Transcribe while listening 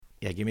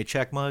Yeah, give me a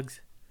check, Muggs.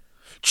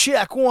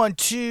 Check 1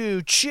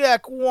 2.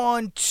 Check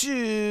 1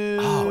 2.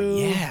 Oh,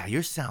 yeah.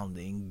 You're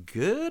sounding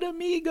good,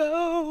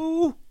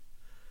 amigo.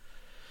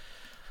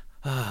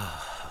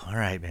 Oh, all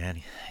right,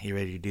 man. You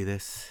ready to do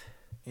this?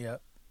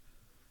 Yep.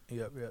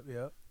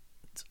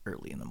 It's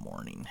early in the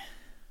morning.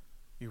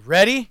 You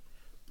ready?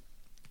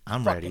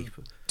 I'm Fucking ready.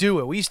 do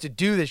it. We used to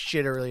do this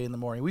shit early in the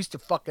morning. We used to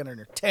fucking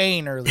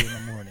entertain early in the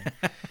morning.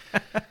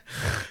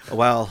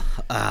 Well,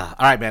 all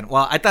right, man.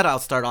 Well, I thought I'll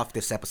start off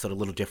this episode a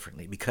little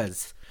differently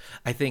because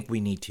I think we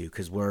need to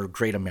because we're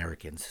great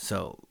Americans.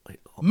 So,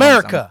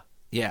 America.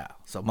 Muggs,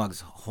 so,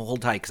 Muggs,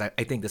 hold tight because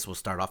I think this will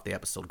start off the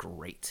episode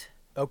great.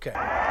 Okay.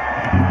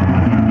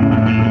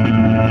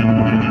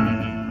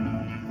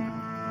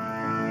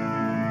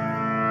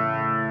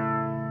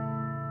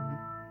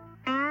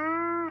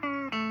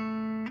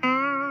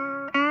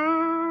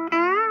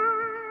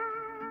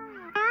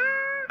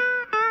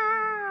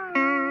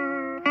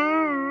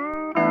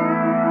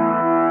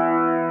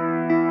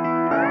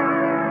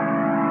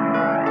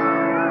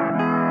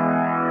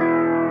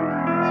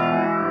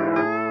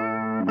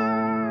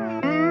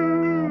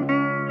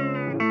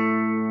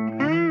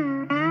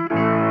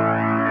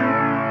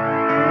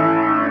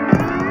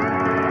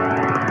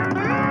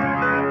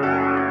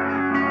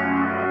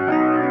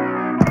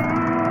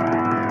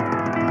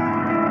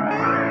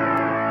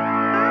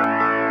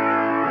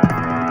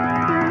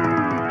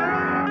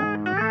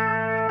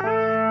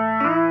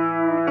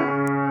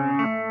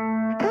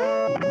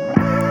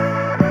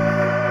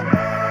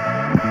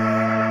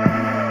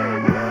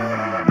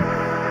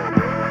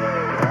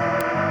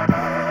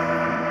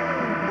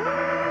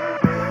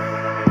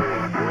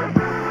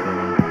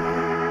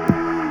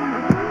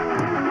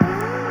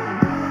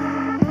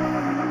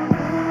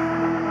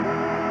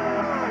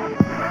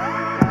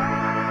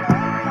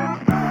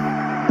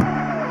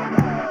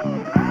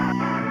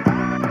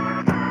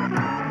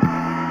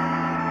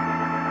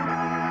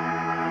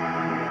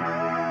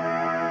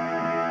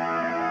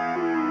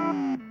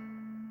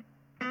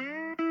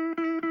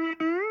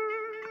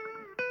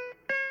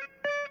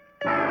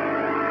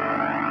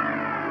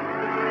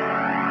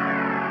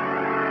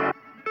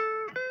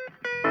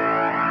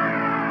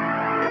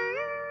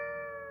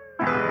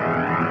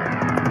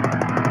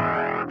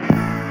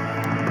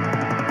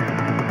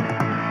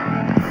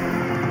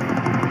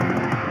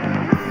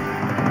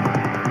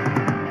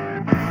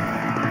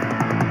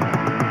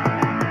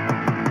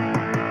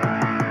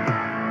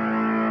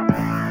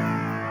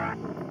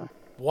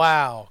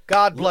 Wow.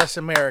 God bless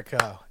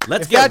America.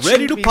 Let's If get that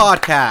ready to shouldn't be-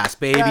 podcast,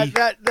 baby.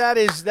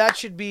 That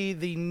should be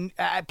the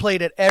I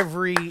played at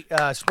every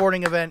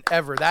sporting event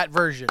ever. That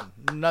version,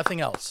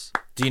 nothing else.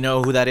 Do you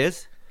know who that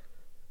is?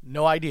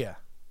 No idea.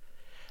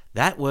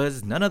 That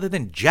was none other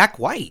than Jack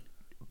White.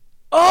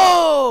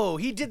 Oh,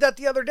 he did that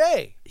the other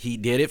day. He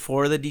did it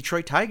for the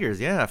Detroit Tigers,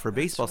 for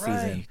baseball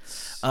season.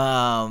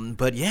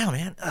 But yeah,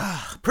 man,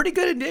 pretty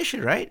good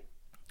addition, right?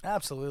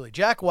 Absolutely.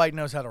 Jack White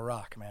knows how to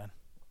rock, man.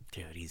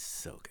 Dude, he's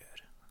so good.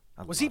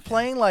 I Was he love him.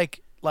 playing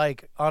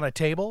like on a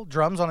table,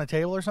 drums on a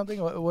table or something?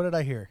 What did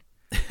I hear?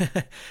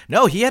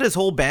 No, he had his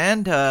whole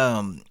band.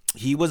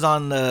 He was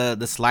on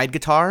the slide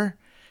guitar.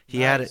 He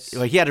Nice.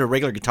 he had a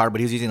regular guitar, but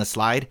he was using a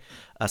slide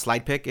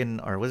pick,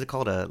 or what is it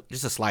called?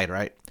 Just a slide,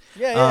 right?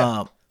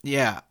 Yeah.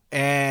 Yeah.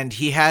 And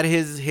he had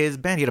his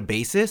band. He had a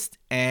bassist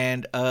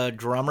and a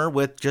drummer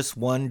with just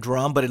one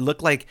drum, but it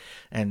looked like,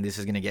 and this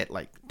is gonna get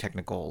like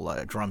technical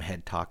drum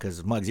head talk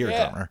because Muggs, you're a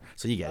drummer,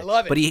 so you get it. I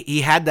love it. But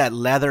he had that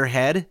leather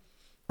head,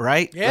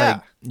 right?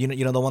 Yeah. Like,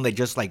 you know the one they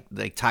just like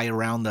tie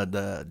around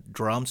the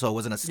drum, so it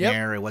wasn't a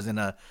snare, it wasn't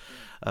a.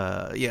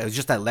 It was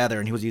just that leather,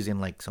 and he was using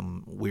like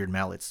some weird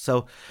mallets.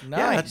 So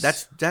Nice.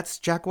 that's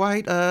Jack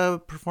White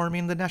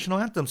performing the national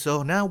anthem.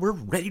 So now we're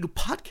ready to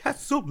podcast.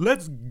 So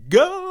let's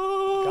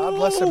go. God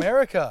bless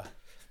America.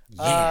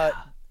 Yeah.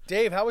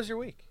 Dave, how was your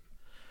week?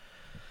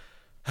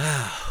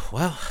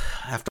 Well,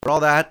 after all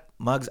that,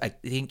 Muggs, I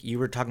think you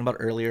were talking about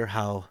earlier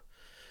how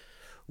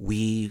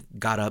we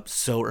got up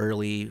so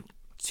early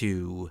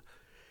to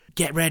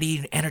get ready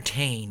and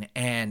entertain.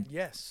 And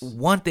Yes.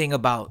 one thing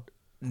about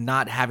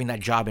not having that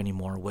job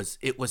anymore was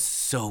it was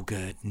so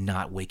good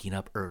not waking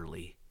up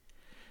early.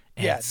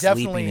 And Yeah,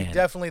 sleeping in.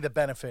 definitely the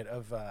benefit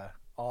of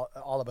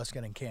all of us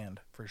getting canned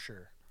for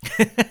sure.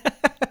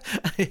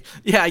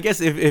 Yeah, I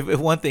guess if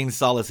one thing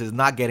solace is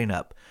not getting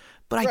up,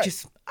 but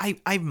Right.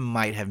 I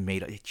might have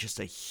made just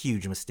a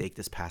huge mistake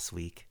this past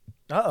week.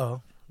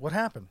 Uh-oh. What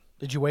happened?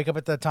 Did you wake up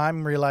at that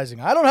time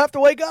realizing I don't have to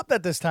wake up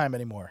at this time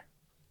anymore?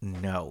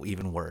 No,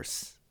 even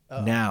worse.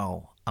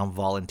 Now I'm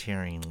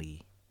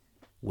voluntarily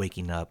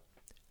waking up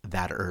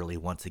that early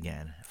once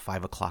again,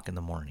 5 o'clock in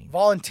the morning.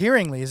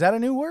 Volunteeringly, is that a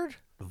new word?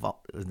 What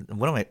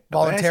am I?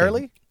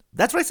 Voluntarily? what did I say?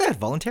 That's what I said.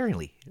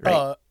 Voluntarily,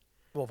 right?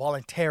 Well,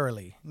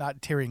 voluntarily,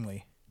 not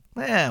tearingly.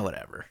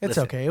 Whatever. It's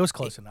Listen, okay. It was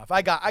close enough.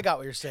 I got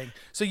what you're saying.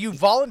 So you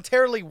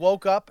voluntarily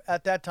woke up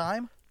at that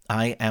time?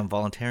 I am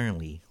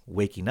voluntarily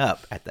waking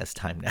up at this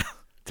time now.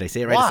 Did I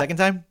say it right Why? the second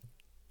time?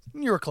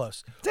 You were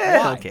close.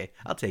 Yeah, okay,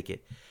 I'll take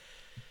it.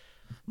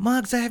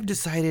 Muggs, I have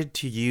decided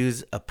to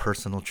use a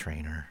personal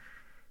trainer.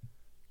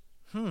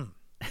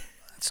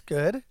 That's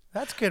good.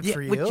 That's good Yeah,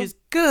 for you. which is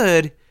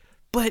good,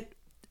 but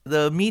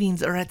the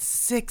meetings are at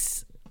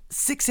 6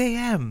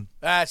 a.m.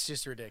 That's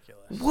just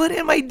ridiculous. What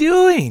am I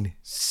doing?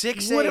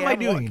 6 a.m. What am I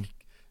doing?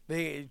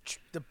 The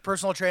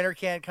personal trainer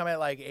can't come at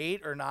like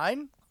 8 or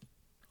 9?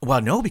 Well,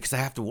 no, because I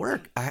have to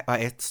work. I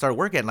have to start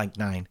work at like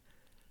 9.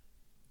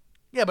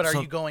 Yeah, but are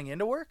So- you going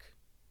into work?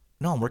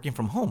 No, I'm working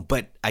from home,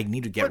 but I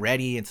need to get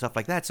ready and stuff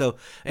like that. So,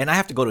 and I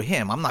have to go to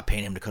him. I'm not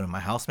paying him to come to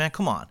my house, man.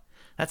 Come on.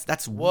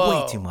 That's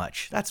Whoa. way too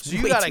much. That's So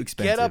you way got too to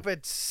expensive. get up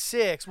at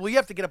 6. Well, you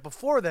have to get up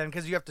before then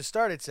because you have to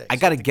start at 6. I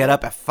got to get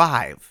up at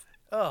 5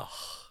 Ugh.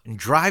 and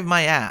drive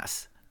my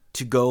ass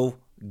to go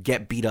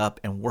get beat up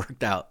and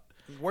worked out,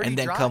 Where do and you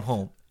then drive? come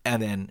home. And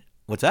then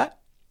what's that?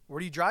 Where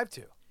do you drive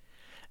to?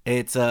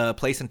 It's a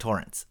place in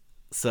Torrance.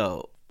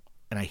 So,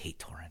 and I hate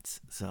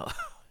Torrance. So,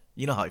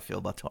 you know how I feel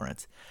about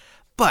Torrance.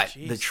 But the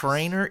Jesus.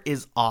 trainer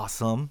is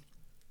awesome,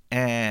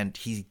 and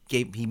he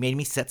made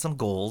me set some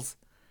goals.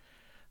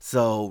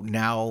 So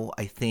now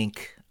I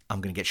think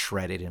I'm gonna get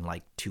shredded in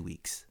like 2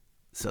 weeks.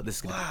 So this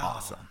is gonna be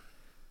awesome.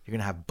 You're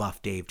gonna have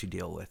buff Dave to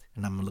deal with,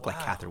 and I'm gonna look like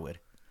Catherwood.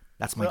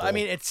 That's my So, goal. I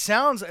mean, it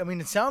sounds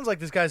like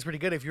this guy's pretty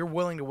good if you're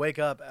willing to wake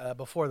up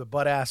before the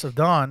butt ass of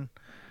dawn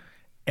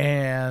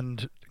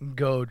and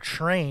go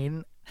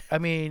train. I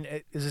mean,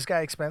 is this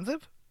guy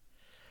expensive?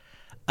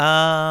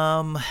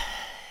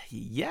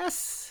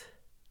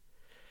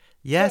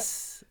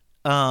 Yes.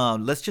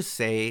 Let's just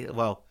say,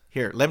 well,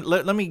 here,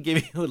 let me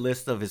give you a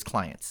list of his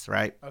clients,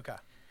 right? Okay.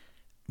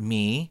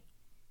 Me,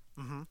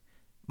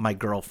 my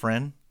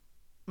girlfriend,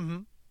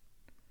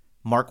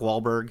 Mark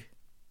Wahlberg,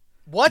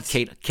 What?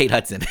 Kate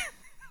Hudson, Are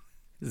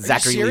you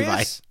Zachary Levi.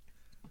 serious?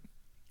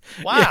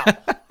 Wow.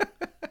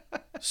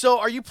 So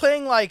are you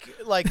playing like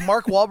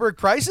Mark Wahlberg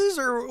prices,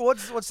 or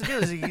what's the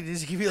deal?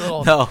 Does he give you a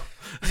little? No.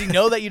 Does he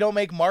know that you don't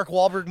make Mark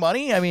Wahlberg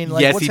money? I mean,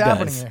 like, Yes, what's he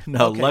happening does. here?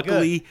 No, Okay,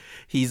 luckily good.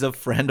 he's a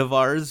friend of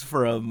ours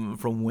from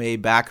way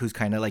back who's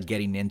kind of like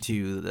getting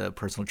into the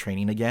personal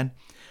training again.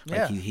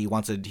 Like Yeah. he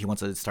wants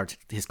to start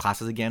his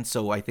classes again.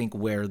 So I think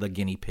we're the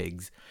guinea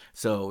pigs.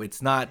 So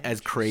it's not as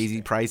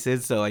crazy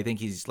prices. So I think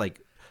he's like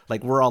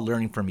we're all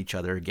learning from each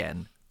other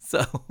again.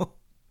 So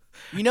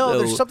You know,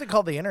 there's So- something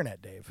called the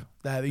internet, Dave,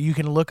 that you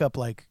can look up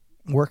like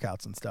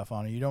workouts and stuff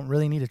on it. You don't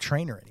really need a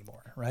trainer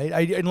anymore, right?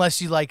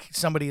 Unless you like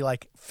somebody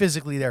like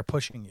physically there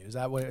pushing you. Is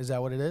that what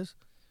it is?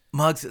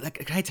 Muggs,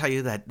 like, can I tell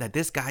you that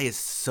this guy is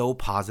so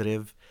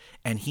positive,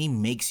 and he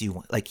makes you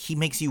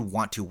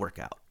want to work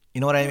out.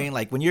 You know what I mean?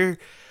 Like when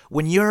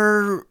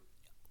you're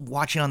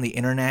watching on the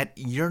internet,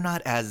 you're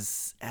not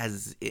as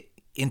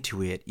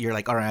into it. You're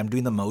like, all right, I'm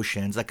doing the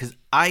motions. Like, cause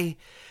I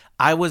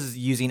was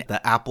using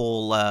the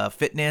Apple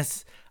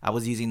Fitness. I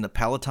was using the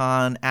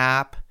Peloton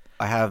app.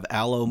 I have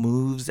Allo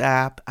Moves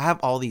app. I have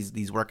all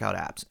these workout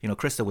apps. You know,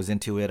 Krista was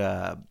into it.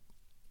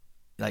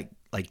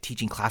 Like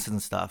teaching classes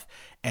and stuff,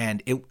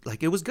 and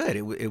it was good.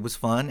 It was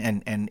fun,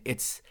 and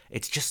it's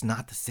just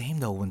not the same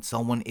though when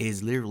someone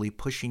is literally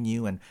pushing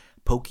you and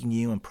poking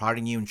you and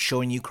prodding you and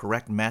showing you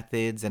correct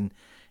methods and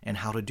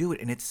how to do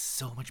it, and it's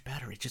so much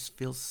better. It just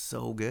feels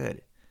so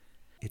good.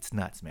 It's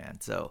nuts,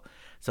 man. So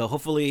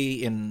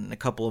hopefully in a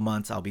couple of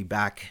months I'll be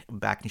back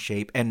in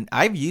shape. And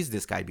I've used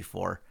this guy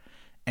before,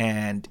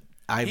 and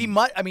He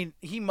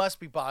must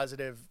be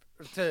positive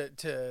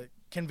to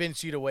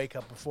convince you to wake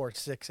up before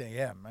 6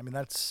 a.m. I mean,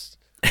 that's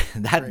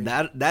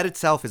that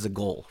itself is a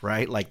goal,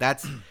 right? Like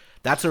that's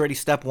already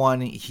step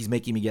one. He's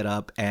making me get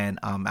up, and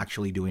I'm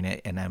actually doing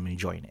it, and I'm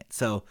enjoying it.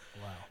 So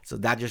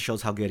that just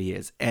shows how good he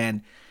is.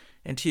 And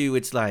two,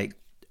 it's like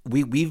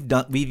we've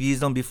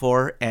used him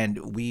before,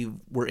 and we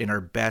were in our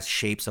best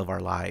shapes of our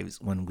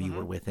lives when we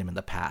were with him in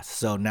the past.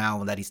 So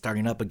now that he's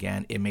starting up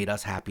again, it made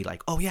us happy.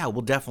 Like, oh yeah,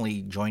 we'll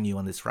definitely join you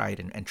on this ride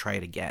and try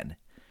it again.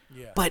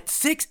 yeah. But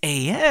 6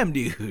 a.m.,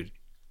 dude.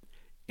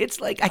 It's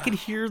like I could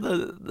hear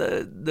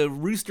the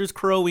roosters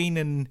crowing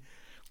and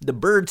the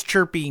birds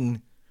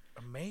chirping,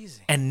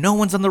 Amazing. and no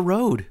one's on the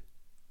road.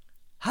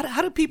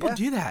 How do people Yeah.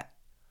 do that?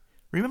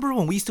 Remember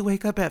when we used to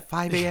wake up at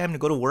 5 a.m. to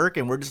go to work,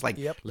 and we're just like,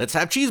 Yep. let's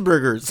have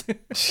cheeseburgers.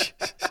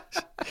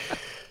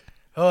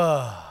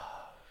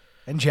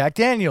 And Jack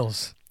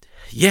Daniels.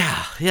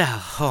 Yeah.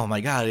 Oh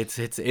my God,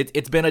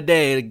 it's been a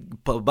day.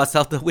 Bust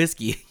out the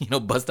whiskey,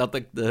 bust out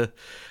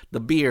the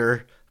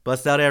beer,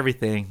 bust out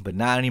everything, but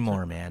not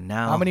anymore, man.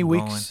 Now How many I'm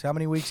weeks? How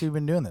many weeks have you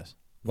been doing this?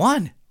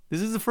 One.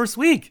 This is the first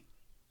week.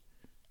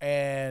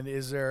 And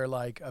is there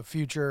like a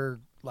future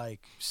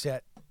like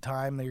set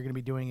time that you're going to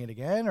be doing it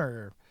again,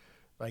 or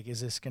like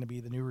is this going to be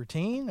the new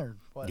routine, or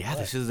what? Yeah, what?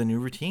 this is the new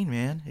routine,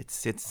 man. It's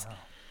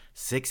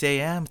 6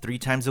 a.m. 3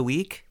 times a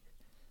week.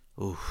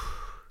 Ooh.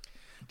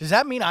 Does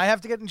that mean I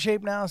have to get in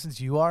shape now since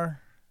you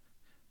are?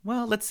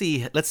 Well, let's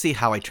see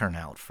how I turn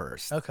out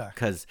first. Okay.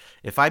 Because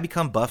if I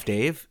become Buff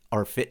Dave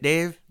or Fit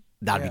Dave,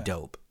 that'd Yeah. be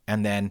dope.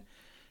 And then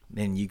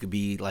you could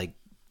be like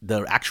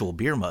the actual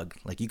beer mug.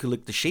 Like you could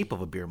look the shape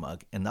of a beer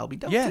mug, and that'll be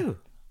dope Yeah. too.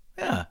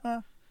 Yeah.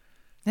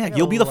 got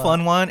You'll a be the little,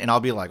 fun one, and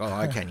I'll be like, oh,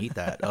 I can't eat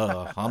that.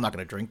 Oh, I'm not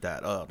gonna drink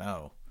that. Oh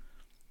no.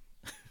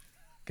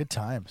 Good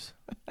times.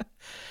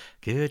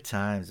 Good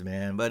times,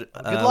 man. But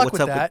Good luck what's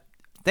with up that.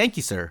 Thank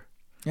you, sir.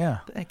 Yeah.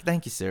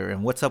 Thank you, sir.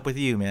 And what's up with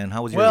you, man?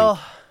 How was your Well,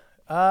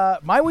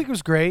 week? my week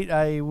was great.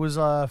 I was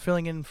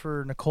filling in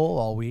for Nicole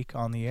all week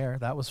on the air.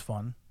 That was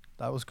fun.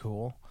 That was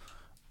cool.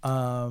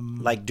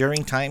 Like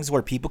during times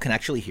where people can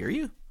actually hear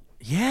you?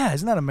 Yeah,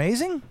 isn't that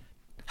amazing?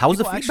 How was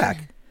the People feedback?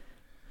 actually-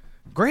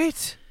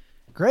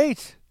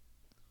 Great.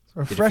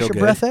 Refresh feel your good?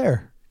 breath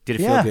air. Did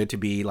it Yeah. feel good to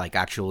be like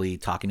actually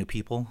talking to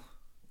people?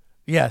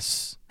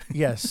 Yes.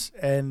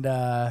 And,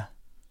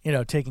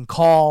 taking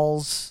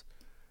calls,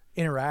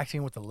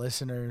 interacting with the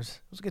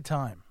listeners. It was a good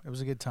time.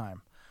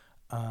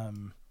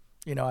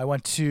 I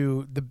went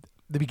to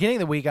the beginning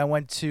of the week, I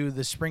went to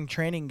the spring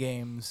training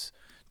games,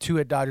 2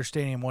 at Dodger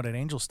Stadium, 1 at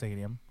Angel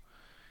Stadium.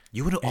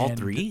 You went to all And-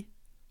 3?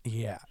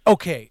 Yeah.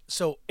 Okay,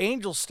 so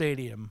Angel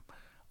Stadium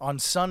on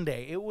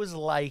Sunday, it was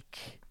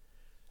like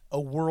a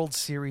World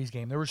Series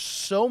game. There were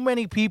so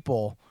many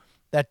people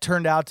that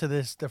turned out to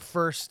it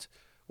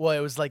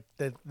was like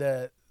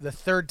the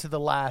third to the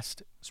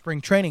last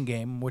spring training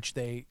game, which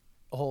they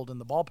hold in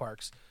the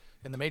ballparks,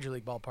 in the major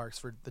league ballparks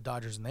for the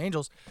Dodgers and the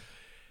Angels.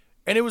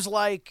 And it was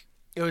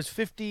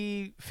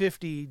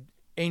 50-50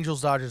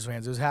 Angels-Dodgers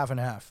fans. It was half and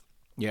half.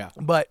 Yeah.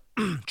 But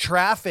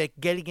traffic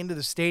getting into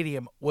the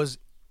stadium was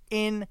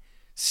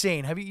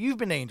insane. You've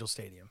been to Angel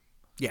Stadium?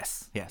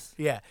 Yes.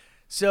 Yeah.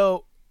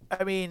 So,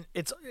 I mean,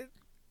 it's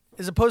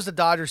as opposed to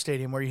Dodger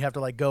Stadium where you have to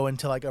like go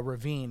into like a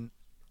ravine.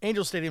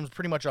 Angel Stadium is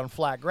pretty much on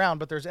flat ground,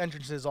 but there's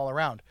entrances all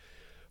around.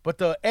 But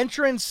the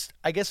entrance,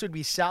 I guess, would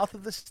be south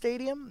of the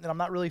stadium, and I'm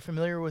not really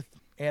familiar with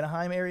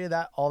Anaheim area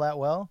that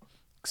well,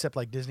 except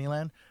like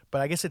Disneyland.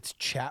 But I guess it's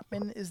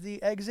Chapman is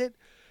the exit.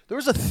 There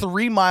was a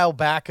 3-mile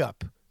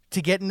backup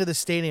to get into the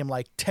stadium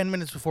like 10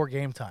 minutes before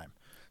game time.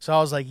 So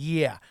I was like,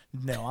 yeah,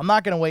 no, I'm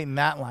not going to wait in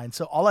that line.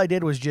 So all I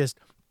did was just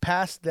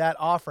pass that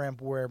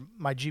off-ramp where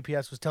my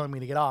GPS was telling me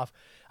to get off.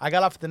 I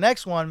got off at the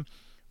next one,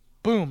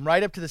 boom,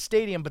 right up to the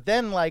stadium. But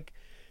then I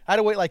had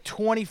to wait like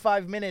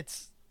 25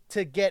 minutes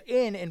to get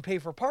in and pay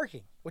for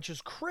parking, which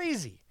is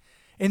crazy.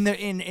 And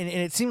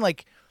it seemed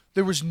like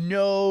there was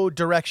no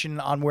direction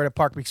on where to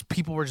park because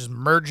people were just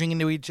merging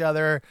into each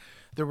other.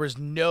 There was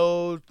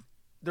no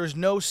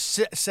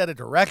set of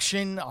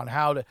direction on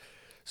how to.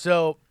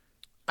 So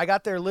I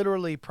got there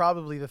literally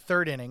probably the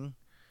third inning,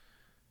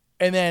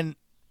 and then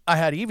I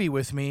had Evie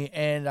with me,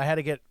 and I had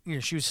to get.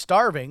 She was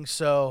starving,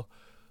 so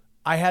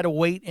I had to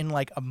wait in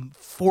like a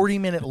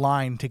 40-minute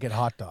line to get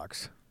hot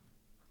dogs.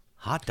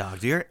 Hot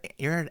dogs. You're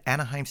at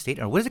Anaheim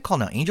Stadium. Or what is it called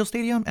now? Angel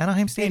Stadium?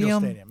 Anaheim Stadium? Angel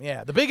Stadium,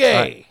 yeah. The Big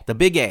A. The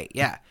Big A,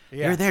 yeah.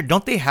 Yeah. You're there.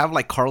 Don't they have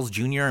like Carl's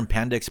Jr. and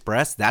Panda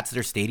Express? That's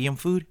their stadium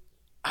food?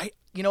 I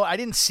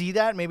didn't see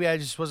that. Maybe I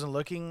just wasn't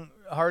looking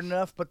hard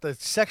enough. But the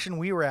section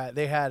we were at,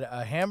 they had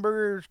a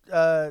hamburger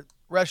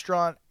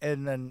restaurant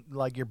and then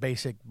like your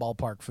basic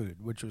ballpark food,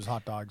 which was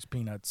hot dogs,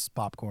 peanuts,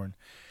 popcorn.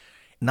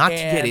 Not to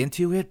get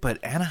into it,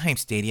 but Anaheim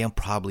Stadium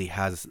probably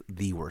has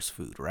the worst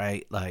food,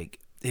 right? Like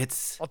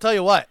I'll tell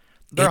you what.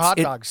 Their hot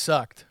it- dogs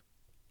sucked.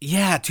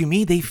 Yeah, to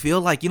me they feel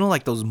like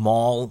like those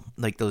mall,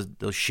 like those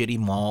shitty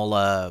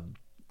mall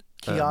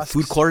Kiosks.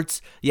 food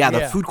courts. Yeah, the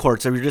Yeah. food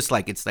courts are just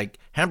like it's like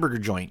hamburger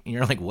joint, and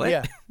you're like, what?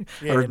 Yeah.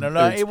 Yeah, or, no,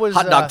 or it's it was,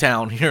 hot dog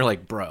town. You're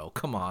like, bro,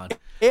 come on.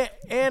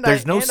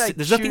 There's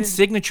nothing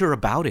signature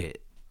about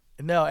it.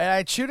 No, and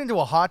I chewed into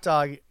a hot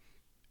dog.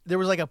 There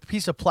was like a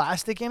piece of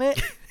plastic in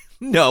it.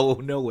 No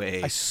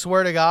way. I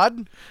swear to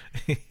God.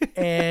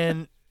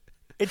 And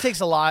it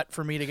takes a lot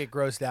for me to get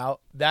grossed out.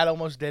 That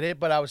almost did it,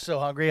 but I was so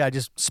hungry, I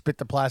just spit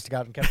the plastic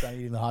out and kept on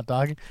eating the hot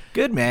dog.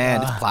 Good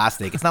man, it's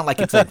plastic. It's not like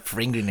it's a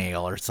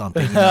fingernail or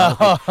something. You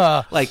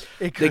know? Like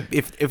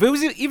if it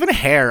was even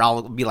hair,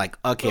 I'll be like,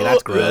 okay,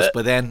 that's gross.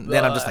 But then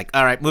I'm just like,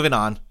 all right, moving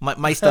on.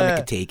 My stomach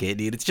could take it,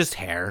 dude. It's just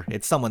hair.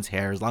 It's someone's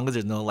hair. As long as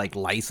there's no like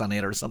lice on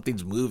it or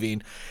something's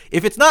moving.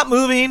 If it's not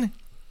moving,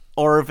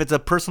 or if it's a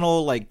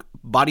personal like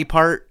body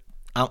part,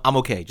 I'm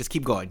okay. Just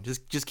keep going.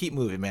 Just keep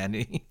moving, man.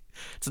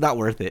 It's not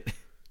worth it.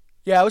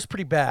 Yeah, it was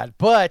pretty bad.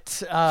 But,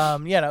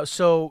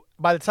 so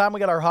by the time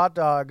we got our hot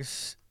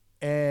dogs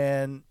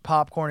and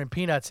popcorn and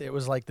peanuts, it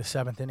was like the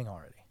 7th inning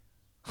already.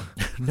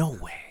 No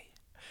way.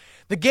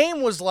 The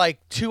game was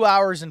like 2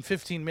 hours and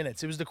 15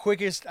 minutes. It was the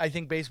quickest, I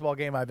think, baseball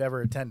game I've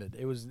ever attended.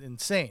 It was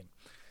insane.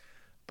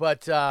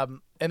 But,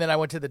 and then I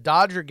went to the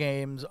Dodger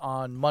games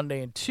on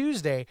Monday and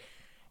Tuesday,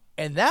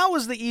 and that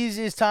was the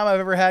easiest time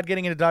I've ever had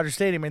getting into Dodger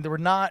Stadium.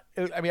 And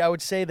I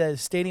would say the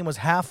stadium was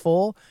half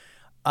full.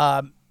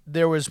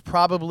 It was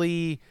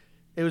probably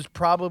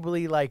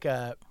like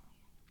a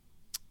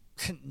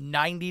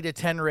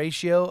 90-10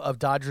 ratio of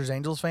Dodgers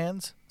Angels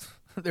fans.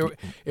 There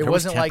wasn't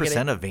was 10% like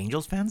 10% of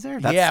Angels fans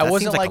there. That it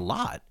wasn't seems like like a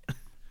lot.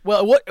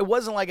 Well, it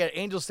wasn't like an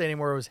Angels stadium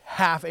where it was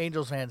half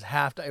Angels fans,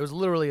 half. It was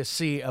literally a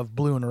sea of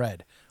blue and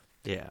red.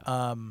 Yeah.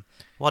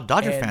 Well,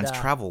 Dodger and, fans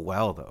travel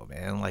well though,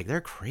 man. Like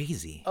they're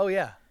crazy. Oh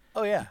yeah.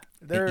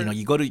 They're,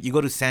 you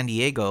go to San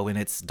Diego and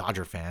it's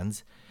Dodger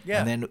fans. Yeah.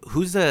 And then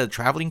who's the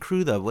traveling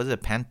crew? Was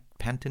it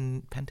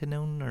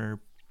Pantanone or?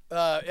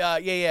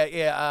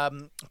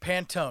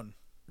 Pantone.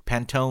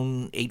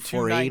 Pantone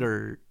 848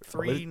 or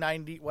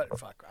 390. What?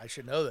 Fuck! I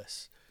should know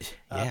this.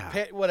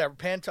 Yeah. Whatever.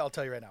 Pantone. I'll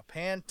tell you right now.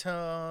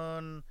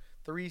 Pantone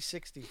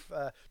 360,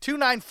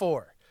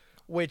 294,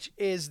 which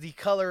is the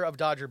color of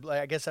Dodger.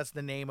 I guess that's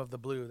the name of the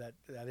blue that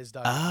is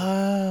Dodger.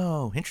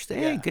 Oh,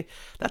 interesting. Yeah. Good.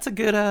 That's a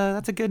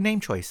good name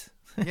choice.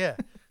 Blue. Yeah.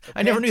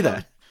 I never knew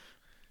that.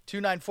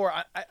 294.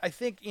 I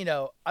think,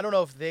 I don't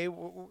know if they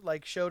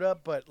like showed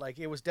up, but like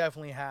it was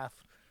definitely half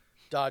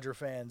Dodger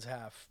fans,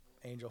 half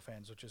Angel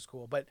fans, which is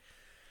cool. But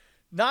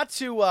not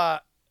to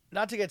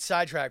get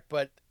sidetracked,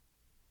 but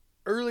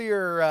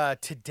earlier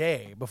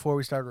today, before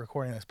we started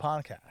recording this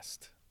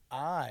podcast,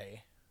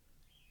 I'm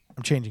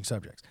changing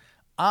subjects.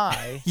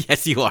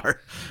 Yes, you are.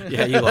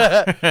 Yeah, you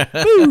are.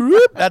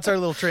 That's our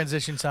little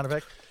transition sound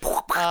effect.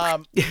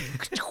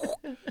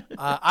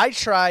 I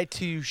try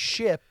to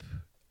ship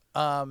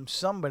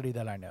somebody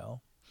that I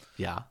know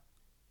Yeah.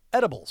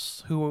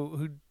 edibles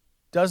who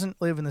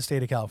doesn't live in the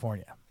state of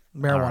California,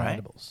 marijuana right.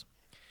 edibles.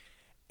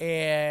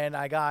 And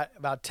I got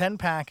about 10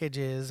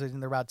 packages,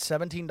 and they're about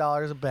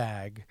 $17 a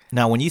bag.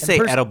 Now, when you say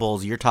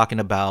edibles, you're talking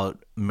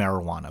about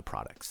marijuana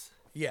products.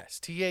 Yes,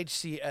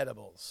 THC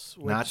edibles.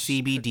 Not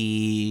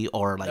CBD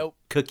or like Nope.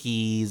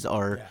 cookies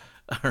or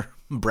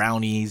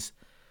brownies.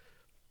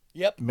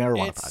 Yep.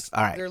 Marijuana products.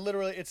 All right.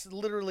 It's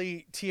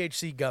literally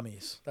THC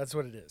gummies. That's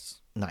what it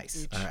is.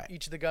 Nice. All right.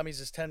 Each of the gummies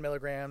is 10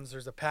 milligrams.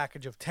 There's a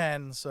package of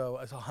 10, so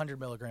it's 100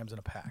 milligrams in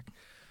a pack.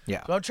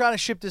 Yeah. So I'm trying to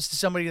ship this to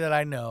somebody that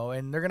I know,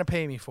 and they're going to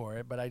pay me for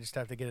it, but I just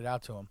have to get it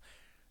out to them.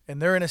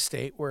 And they're in a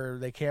state where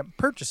they can't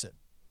purchase it.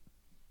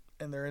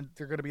 And they're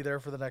going to be there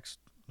for the next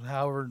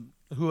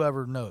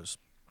whoever knows.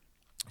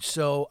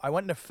 So I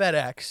went into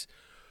FedEx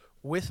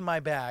with my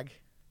bag,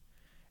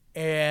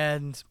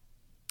 and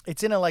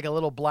it's in a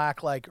little black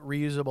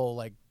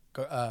reusable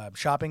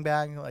shopping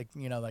bag, like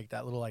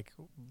that little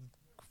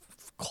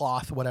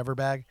cloth whatever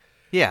bag.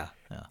 Yeah.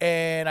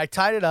 And I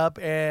tied it up,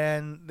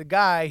 and the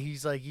guy,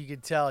 he's like, you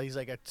could tell he's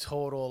like a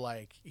total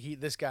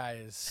this guy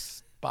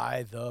is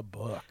by the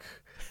book,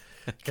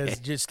 because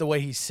just the way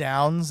he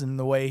sounds and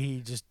the way he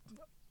just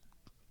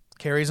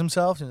carries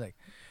himself. He's like,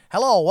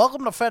 "Hello,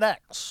 welcome to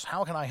FedEx.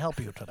 How can I help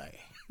you today?"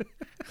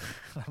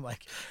 I'm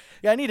like,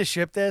 "Yeah, I need to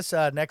ship this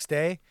next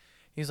day."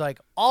 He's like,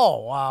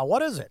 "Oh,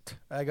 what is it?"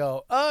 I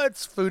go, "Oh,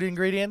 it's food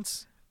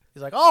ingredients."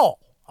 He's like, "Oh,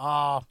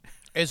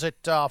 is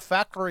it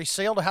factory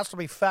sealed? It has to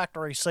be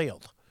factory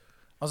sealed."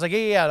 I was like,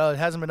 "Yeah, no, it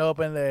hasn't been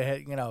opened.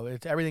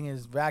 Everything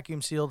is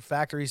vacuum sealed,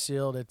 factory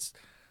sealed. It's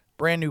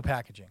brand new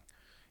packaging."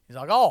 He's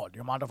like, "Oh, do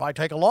you mind if I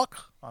take a look?"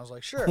 I was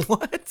like, "Sure."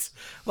 What?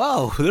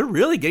 Wow, they're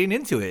really getting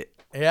into it.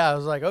 Yeah, I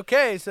was like,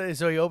 "Okay." So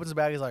he opens the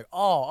bag. He's like,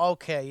 "Oh,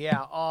 okay,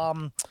 yeah.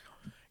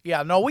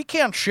 Yeah, no, we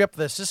can't ship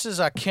this. This is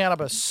a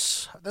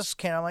cannabis. This is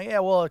cannabis." I'm like, "Yeah,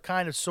 well,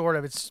 kind of, sort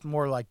of. It's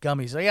more like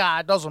gummies." Like, "Yeah,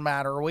 it doesn't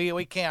matter.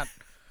 We can't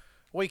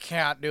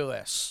do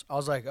this." I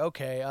was like,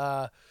 "Okay,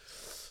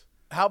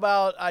 how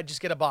about I just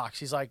get a box?"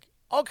 He's like,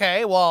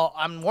 "Okay, well,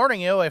 I'm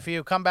warning you, if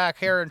you come back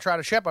here and try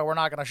to ship it, we're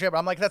not going to ship it."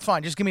 I'm like, "That's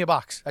fine. Just give me a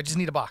box. I just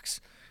need a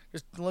box.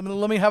 Just let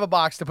me have a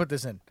box to put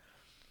this in."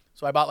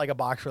 So I bought a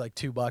box for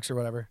 $2 or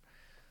whatever.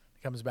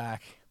 He comes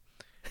back,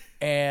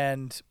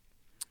 and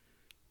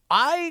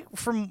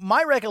from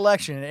my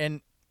recollection, and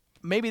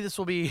maybe this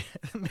should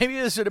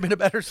have been a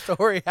better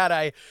story had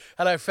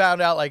I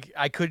found out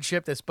I could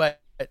ship this, but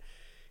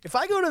if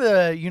I go to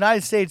the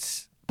United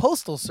States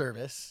Postal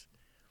Service,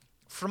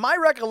 from my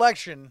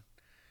recollection,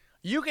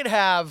 you could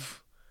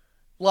have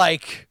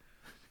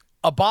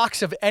a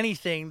box of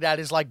anything that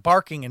is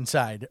barking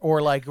inside,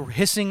 or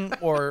hissing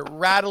or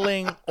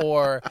rattling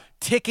or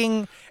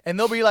ticking, and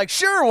they'll be like,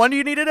 "Sure, when do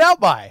you need it out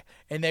by?"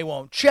 And they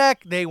won't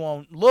check, they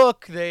won't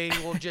look, they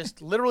will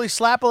just literally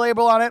slap a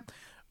label on it.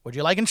 "Would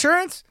you like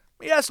insurance?"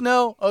 "Yes,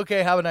 no."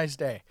 "Okay, have a nice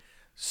day."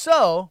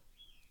 So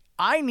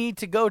I need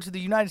to go to the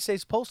United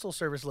States Postal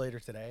Service later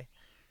today,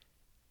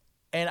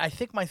 and I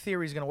think my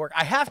theory is going to work.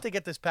 I have to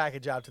get this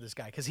package out to this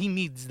guy because he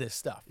needs this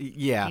stuff.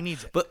 Yeah. He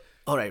needs it. But,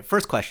 all right,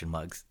 first question,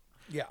 Muggs.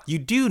 Yeah. You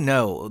do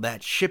know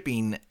that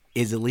shipping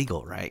is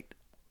illegal, right?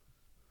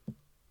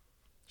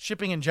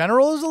 Shipping in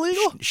general is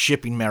illegal?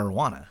 Shipping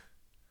marijuana.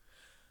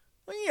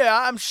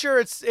 Yeah, I'm sure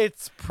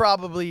it's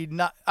probably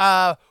not.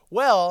 Yes.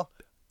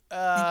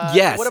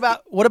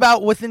 What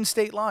about within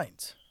state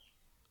lines?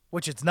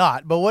 Which it's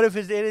not, but what if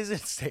it is in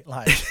state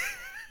lines?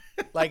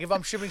 If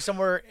I'm shipping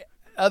somewhere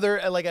other,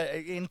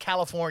 in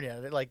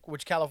California,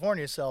 which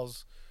California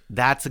sells.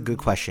 That's a good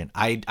question.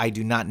 I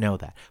do not know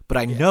that, but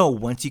I know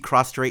once you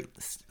cross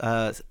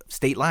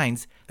state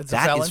lines,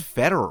 that is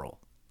federal.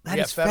 That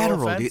is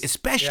federal, dude.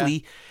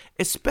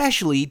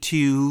 Especially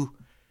to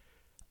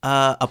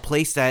a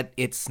place that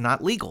it's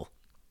not legal.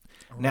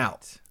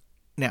 Right.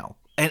 Now,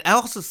 and I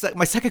also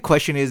my second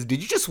question is: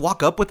 did you just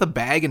walk up with a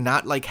bag and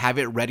not have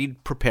it ready,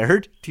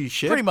 prepared to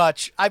ship? Pretty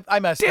much. I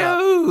messed up.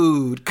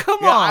 Dude,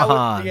 come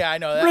on. I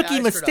know that. Rookie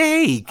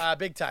mistake.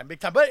 Big time.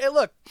 But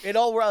look, it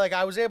all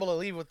I was able to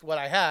leave with what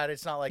I had.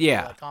 It's not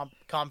they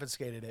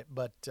confiscated it,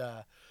 but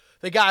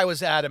the guy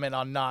was adamant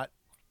on not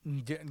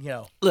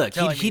Look,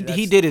 telling he me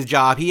he did his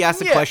job. He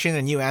asked a Yeah. question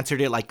and you answered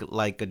it like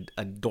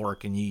a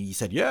dork, and you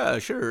said, yeah,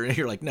 sure. And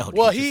you're like, no.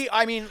 Well, dude,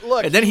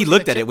 look. and then he was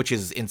looked gonna at it, check- which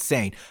is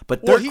insane.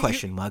 But Well, third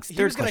question, Muggs. He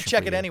Third was going to question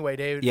check for it you. anyway,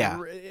 David.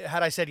 Yeah.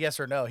 Had I said yes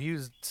or no, he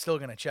was still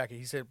going to check it.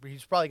 He said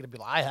he's probably going to be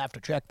like, I have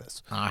to check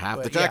this. I have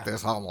But to check yeah.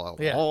 this.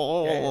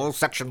 Yeah.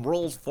 Section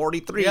rules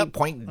 43 Yep.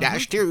 point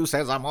dash 2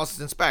 says I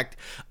must inspect.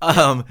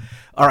 All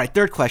right,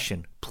 third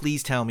question.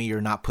 Please tell me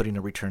you're not putting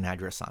a return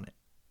address on it.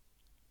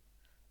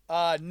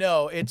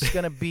 No, it's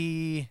going to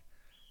be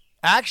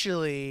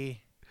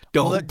actually.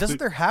 Don't. Well, doesn't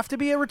there have to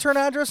be a return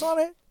address on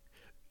it?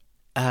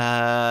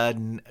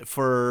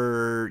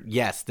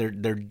 Yes, there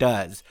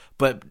does.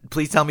 But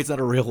please tell me it's not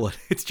a real one.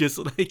 It's just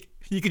like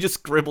you could just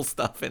scribble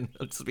stuff and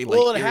it'll just be like,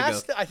 Well, it here you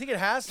has go. to. I think it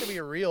has to be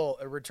a real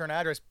return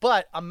address,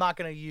 but I'm not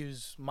going to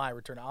use my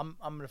return. I'm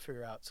going to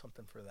figure out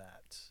something for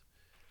that.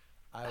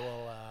 I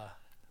will.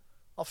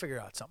 I'll figure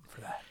out something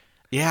for that.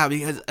 Yeah,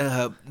 because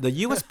the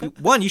U.S.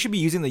 one, you should be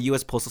using the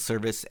U.S. Postal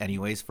Service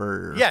anyways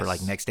for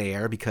like next day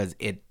air because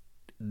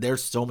they're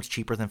so much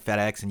cheaper than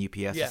FedEx and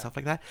UPS and stuff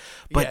like that.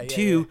 But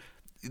two,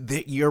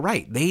 you're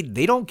right. They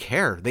don't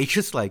care. They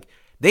just like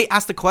they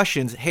ask the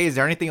questions. Hey, is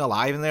there anything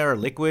alive in there or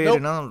liquid? Nope.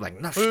 And I'm like,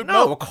 no,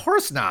 Nope. of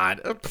course not.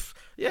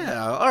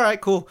 Yeah, all right,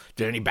 cool.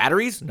 There any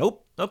batteries?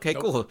 Nope. Okay,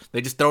 cool.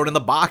 They just throw it in the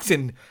box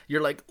and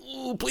you're like,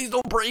 ooh, please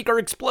don't break or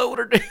explode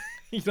or.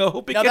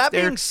 Hope it Now gets that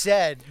there. being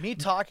said, me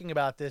talking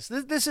about this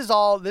is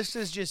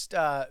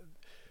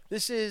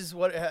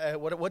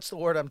what's the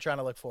word I'm trying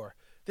to look for?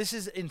 This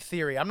is in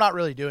theory. I'm not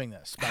really doing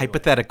this. by the way.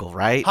 Hypothetical,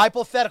 right?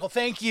 Hypothetical.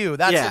 Thank you.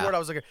 That's Yeah. the word I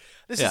was looking.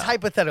 This is Yeah.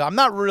 hypothetical. I'm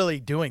not really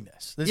doing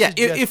this. This Yeah, is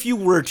just, if you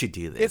were to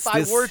do this. if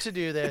I were to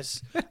do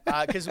this,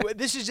 because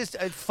this is just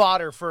a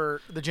fodder for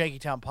the Janky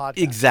Town podcast.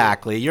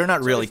 Exactly. You're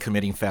not really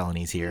committing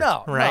felonies here.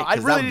 No, no, right? I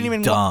 'Cause really that would didn't be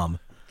even dumb.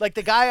 Like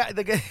the guy,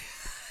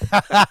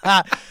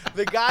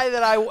 the guy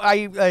that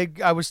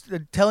I was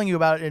telling you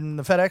about in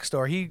the FedEx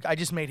store. I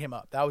just made him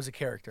up. That was a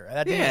character.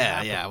 That didn't even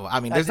happen. Yeah. Well, I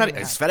mean, That there's not.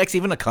 didn't Is FedEx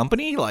even a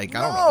company? Like,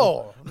 I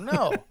don't know.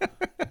 No.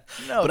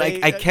 But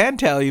I can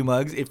tell you,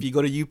 Muggs, if you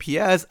go to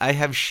UPS, I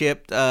have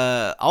shipped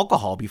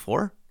alcohol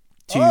before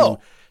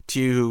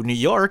to New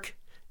York,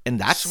 and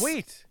that's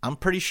Sweet. I'm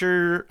pretty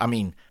sure. I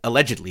mean,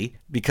 allegedly,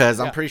 because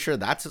I'm pretty sure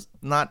that's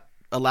not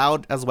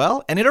allowed as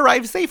well, and it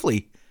arrived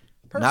safely.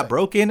 Not Perfect.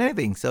 broken,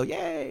 anything. So,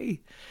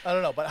 yay. I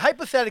don't know, but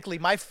hypothetically,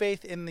 my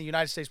faith in the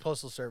United States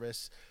Postal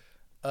Service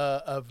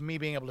of me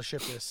being able to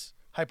ship this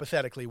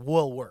hypothetically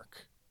will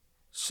work.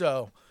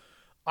 So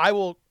I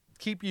will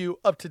keep you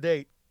up to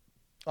date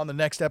on the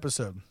next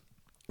episode.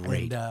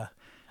 Great. And,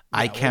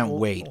 I can't we'll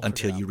wait figure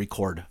until it out. you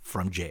record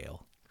from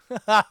jail.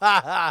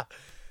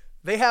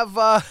 They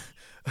have.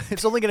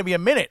 It's only going to be a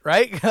minute,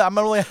 right? I'm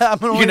only.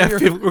 We're gonna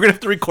have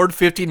to record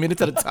 15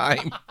 minutes at a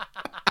time.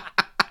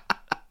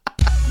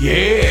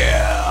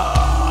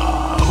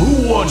 Yeah!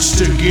 Who wants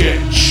to get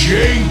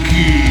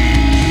janky?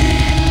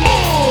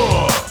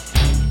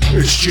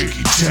 It's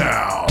Janky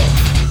Town.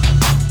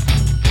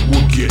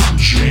 We're getting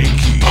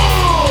janky.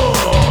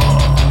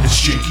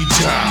 It's Janky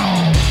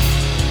Town.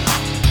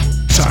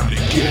 Time to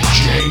get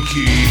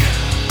janky.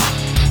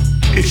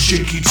 It's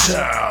Janky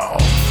Town.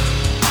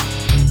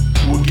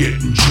 We're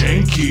getting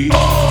janky.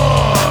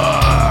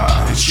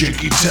 It's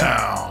Janky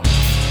Town.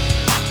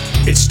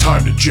 It's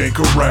time to jank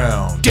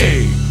around.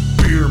 Dave,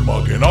 Beer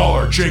Mug, and all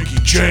our janky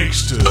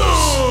janksters.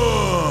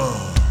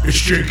 It's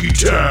Janky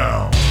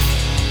Town.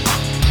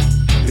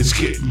 It's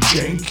getting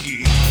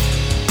janky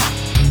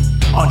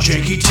on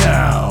Janky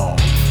Town.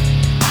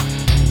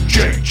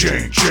 Jank,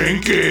 jank,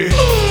 janky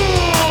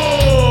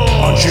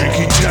on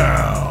Janky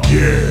Town.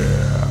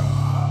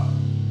 Yeah.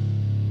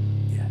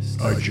 Yes,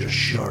 I just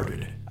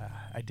sharded.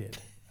 I did.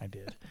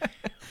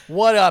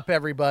 What up,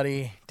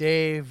 everybody?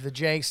 Dave, the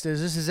Janksters.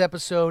 This is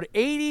episode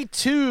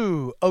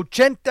 82.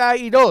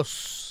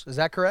 Is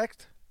that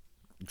correct?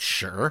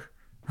 Sure.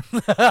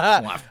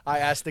 I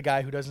asked the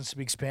guy who doesn't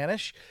speak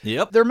Spanish.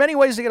 Yep. There are many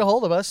ways to get a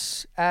hold of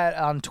us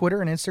on Twitter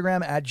and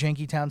Instagram at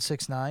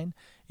JankyTown69.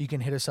 You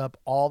can hit us up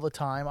all the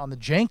time on the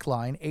Jank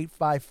line,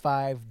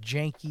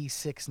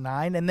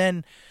 855-JANKY69. And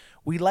then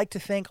we'd like to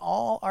thank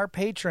all our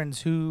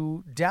patrons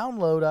who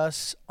download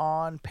us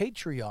on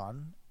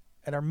Patreon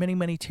at our many,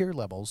 many tier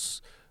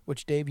levels.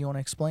 Which, Dave, you want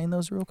to explain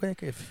those real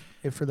quick? If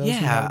for those who Yeah,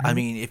 haven't I heard?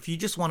 mean, if you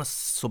just want to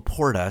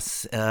support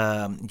us,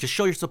 just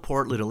show your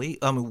support, literally.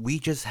 We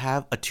just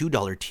have a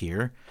 $2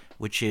 tier,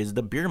 which is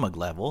the beer mug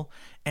level,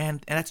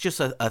 and that's just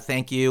a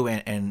thank you,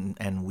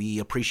 and we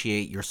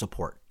appreciate your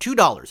support.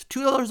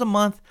 $2 a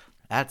month,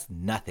 that's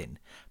nothing,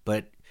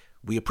 but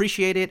we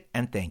appreciate it,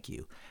 and thank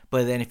you.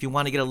 But then if you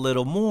want to get a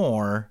little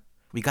more,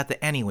 we got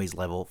the anyways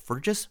level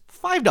for just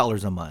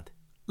 $5 a month.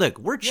 Look,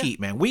 we're cheap,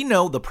 man. We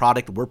know the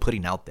product we're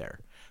putting out there.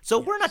 So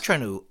we're not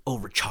trying to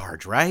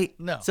overcharge, right?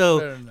 No. So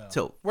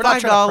We're not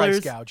trying to price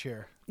 $5. gouge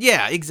here.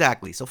 Yeah,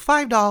 exactly. So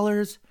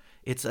 $5.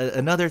 It's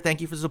another thank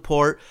you for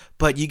support,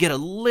 but you get a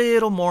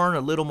little more and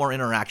a little more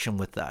interaction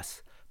with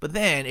us. But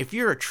then, if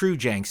you're a true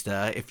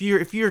Janksta, if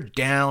you're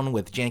down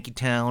with Janky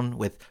Town,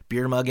 with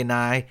Beer Mug and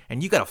I,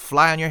 and you got a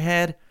fly on your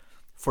head,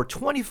 for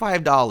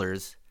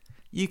 $25,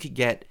 you could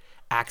get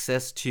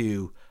access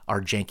to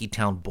our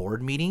Jankytown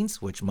board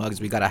meetings, which Muggs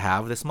we got to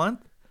have this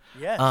month.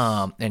 Yes.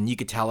 And you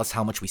could tell us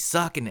how much we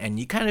suck, and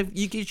you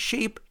could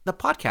shape the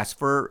podcast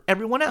for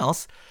everyone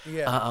else.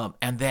 Yeah.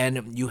 And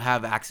then you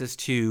have access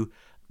to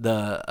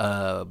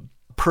the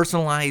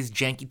personalized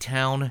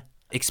Jankytown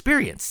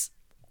experience,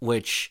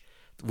 which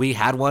we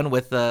had one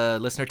with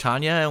listener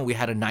Tanya, and we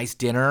had a nice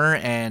dinner,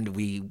 and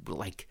we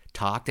like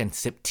talked and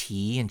sipped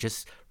tea and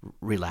just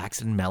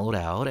relaxed and mellowed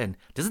out. And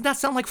doesn't that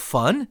sound like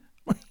fun?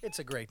 It's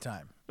a great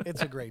time.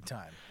 It's a great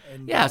time.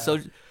 And, Yeah, so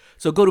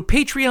go to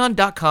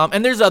patreon.com,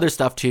 and there's other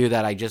stuff too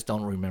that I just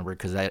don't remember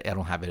because I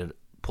don't have it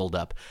pulled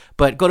up.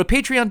 But go to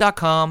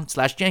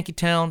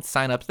patreon.com/Jankytown,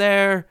 sign up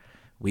there.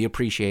 We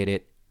appreciate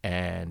it,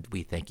 and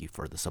we thank you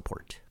for the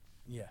support.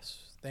 Yes.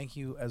 Thank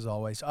you, as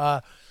always.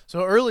 So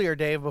earlier,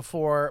 Dave,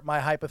 before my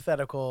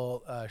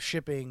hypothetical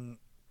shipping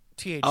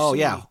THC. Oh,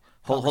 yeah.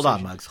 Hold on,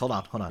 conversation. Muggs. Hold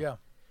on. Yeah.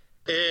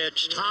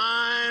 It's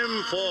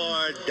time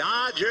for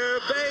Dodger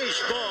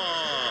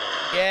Baseball.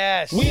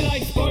 Yes. We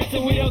like sports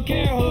and we don't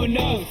care who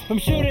knows. From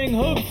shooting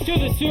hoops to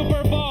the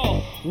Super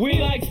Bowl. We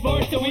like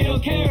sports and we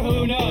don't care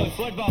who knows.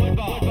 Football,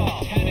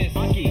 tennis,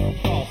 hockey,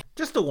 golf.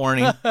 Just a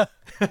warning.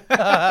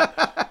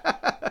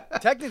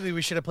 Technically,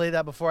 we should have played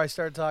that before I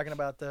started talking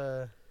about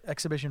the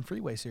Exhibition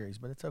Freeway series,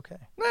 but it's okay.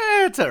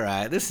 It's all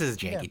right. This is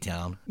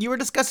Jankytown. You were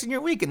discussing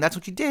your week, and that's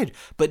what you did.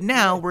 But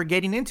now we're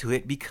getting into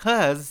it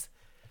because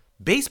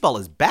baseball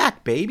is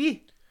back,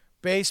 baby.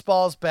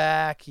 Baseball's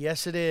back.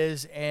 Yes, it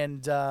is.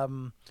 And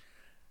the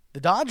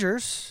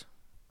Dodgers,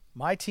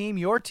 my team,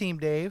 your team,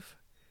 Dave,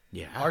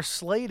 are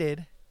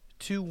slated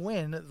to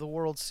win the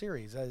World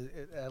Series.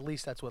 At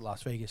least that's what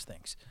Las Vegas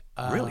thinks.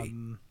 Really?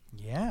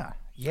 Yeah.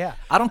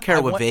 I don't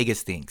care what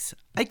Vegas thinks.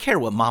 I care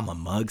what Mama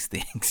Muggs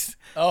thinks.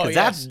 Oh, 'Cause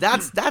yes.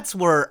 that's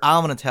where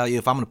I'm gonna tell you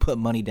if I'm gonna put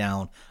money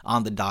down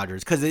on the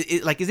Dodgers. Because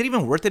is it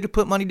even worth it to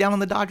put money down on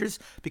the Dodgers?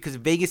 Because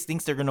if Vegas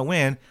thinks they're gonna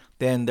win,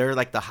 then they're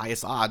like the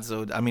highest odds.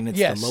 So I mean, it's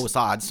Yes. the lowest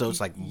odds. So it's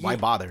like, why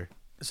bother?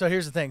 So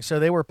here's the thing. So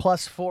they were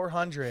plus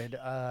 400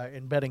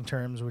 in betting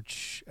terms,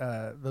 which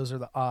those are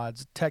the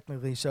odds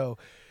technically. So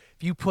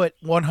if you put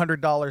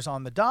 $100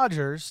 on the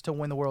Dodgers to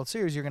win the World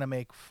Series, you're going to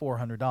make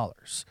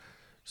 $400.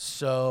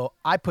 So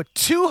I put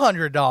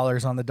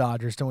 $200 on the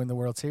Dodgers to win the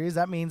World Series.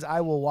 That means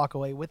I will walk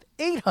away with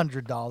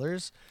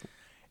 $800.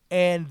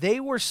 And they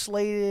were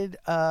slated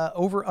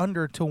over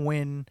under to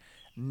win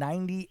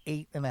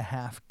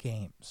 98.5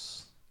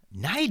 games.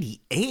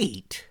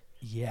 98.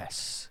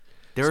 Yes.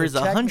 There is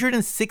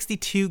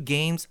 162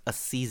 games a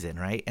season,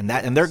 right? And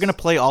they're gonna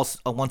play all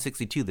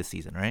 162 this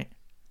season, right?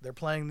 They're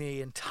playing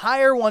the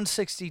entire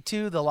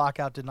 162. The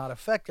lockout did not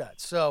affect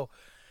that. So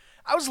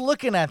I was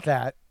looking at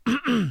that,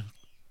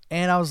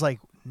 and I was like,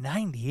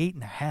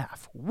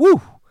 98.5.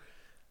 Woo!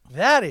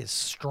 That is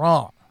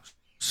strong.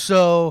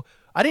 So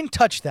I didn't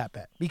touch that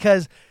bet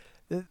because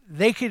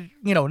they could,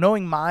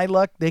 knowing my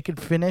luck, they could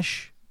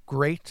finish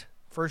great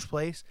first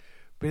place,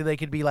 but they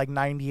could be like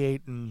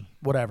 98 and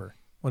whatever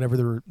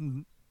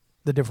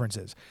the difference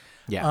is.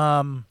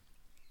 Yeah.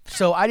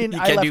 So I didn't.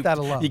 I left that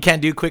alone. You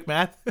can't do quick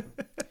math.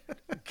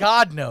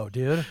 God no,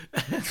 dude.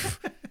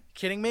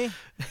 Kidding me?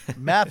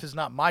 Math is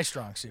not my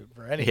strong suit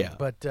for anything. Yeah.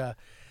 But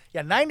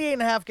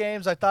 98.5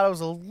 games. I thought it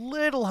was a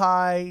little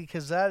high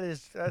because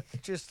that's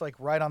just like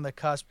right on the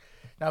cusp.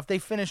 Now, if they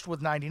finished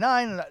with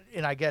 99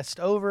 and I guessed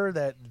over,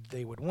 that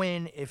they would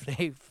win. If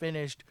they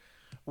finished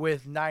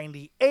with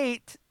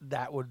 98,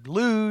 that would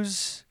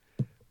lose.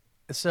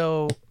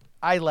 So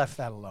I left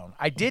that alone.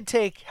 I did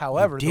take,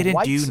 however, You didn't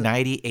the do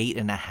White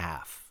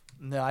 98.5.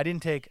 No, I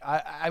didn't take.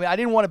 I mean, I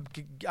didn't want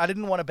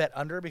to bet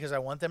under because I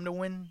want them to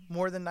win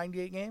more than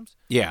 98 games.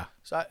 Yeah.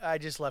 So I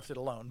just left it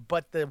alone.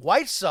 But the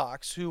White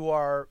Sox, who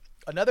are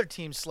another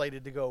team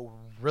slated to go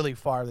really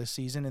far this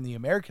season in the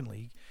American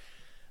League,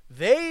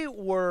 they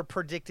were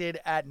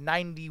predicted at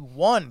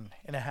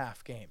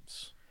 91.5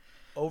 games.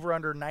 Over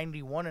under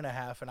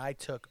 91.5, and I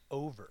took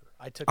over.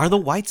 Are the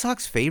White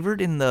Sox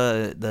favored in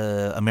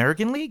the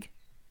American League?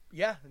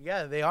 Yeah,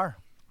 they are.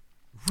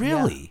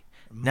 Really?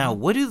 Now,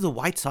 what do the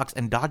White Sox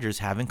and Dodgers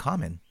have in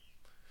common?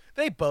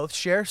 They both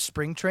share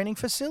spring training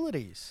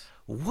facilities.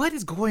 What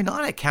is going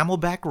on at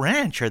Camelback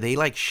Ranch? Are they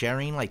like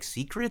sharing like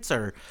secrets,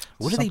 or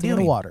what are they Something doing?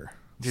 in the water.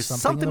 There's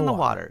something in the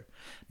water.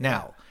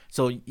 Now,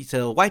 so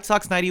White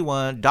Sox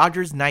 91,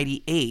 Dodgers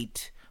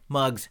 98.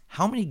 Muggs,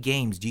 how many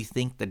games do you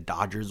think the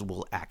Dodgers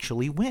will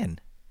actually win?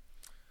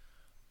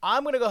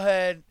 I'm going to go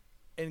ahead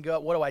and go,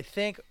 what do I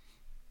think?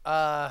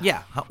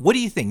 Yeah. What do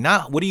you think?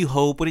 Not what do you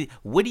hope?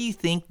 What do you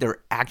think they're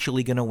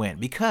actually going to win?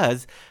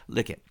 Because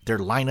look at their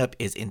lineup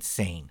is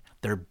insane.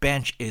 Their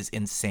bench is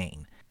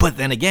insane. But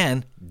then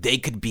again, they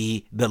could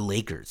be the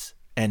Lakers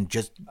and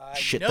just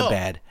shit the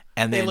bed.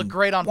 And they then look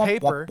great on womp,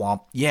 paper. Womp,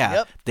 womp. Yeah.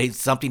 Yep.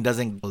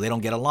 They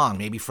don't get along.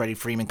 Maybe Freddie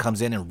Freeman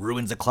comes in and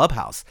ruins the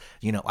clubhouse.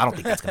 I don't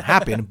think that's going to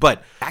happen,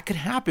 but that could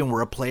happen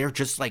where a player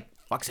just like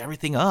fucks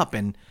everything up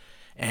and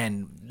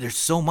there's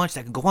so much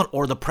that can go on,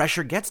 or the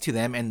pressure gets to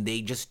them and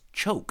they just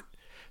choke.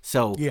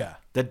 So Yeah.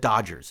 the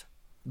Dodgers,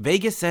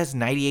 Vegas says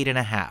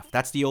 98.5.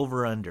 That's the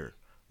over under.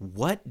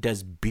 What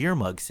does Beer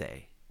Mug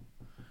say?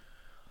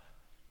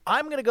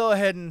 I'm going to go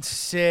ahead and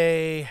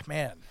say,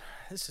 man,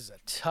 this is a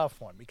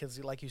tough one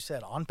because, like you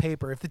said, on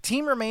paper, if the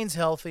team remains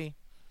healthy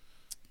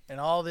and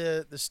all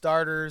the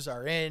starters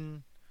are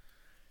in,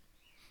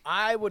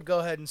 I would go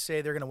ahead and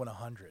say they're going to win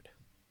 100 games.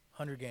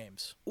 100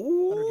 games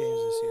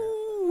this year.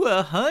 Ooh,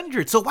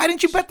 100. So why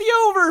didn't you bet the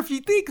over if you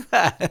think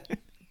that?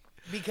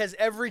 Because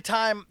every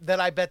time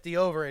that I bet the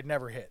over, it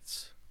never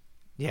hits.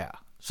 Yeah.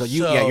 So So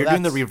you're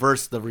doing the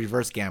that's-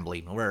 reverse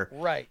gambling where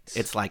Right.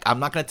 it's like I'm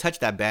not going to touch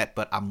that bet,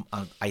 but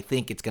I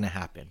think it's going to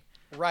happen.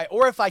 Right.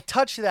 Or if I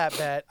touch that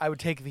bet, I would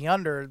take the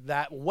under.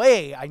 That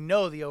way, I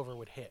know the over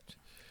would hit.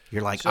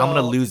 You're like, So- I'm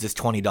going to lose this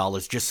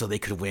 $20 just so they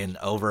could win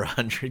over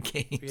 100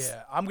 games.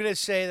 Yeah. I'm going to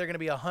say they're going to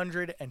be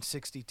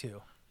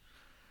 162.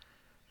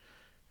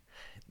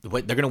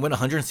 Wait, they're going to win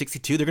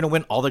 162? They're going to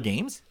win all their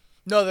games?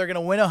 No, they're going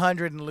to win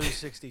 100 and lose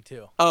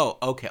 62. Oh,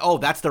 okay. Oh,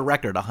 that's the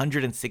record,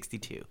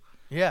 162.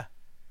 Yeah.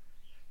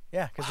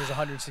 Yeah, because there's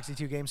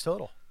 162 games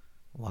total.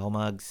 Well,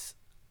 Muggs,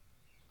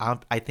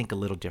 I think a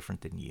little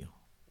different than you.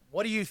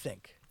 What do you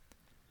think?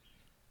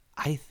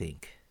 I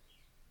think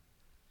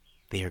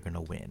they are going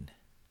to win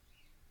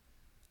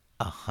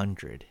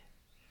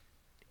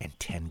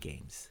 110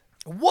 games.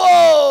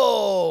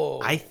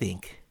 Whoa! I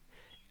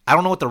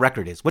don't know what the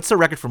record is. What's the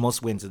record for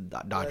most wins in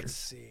Let's Dodgers?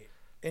 see.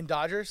 In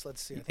Dodgers,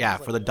 let's see. I think Yeah,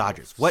 it's for like the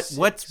Dodgers.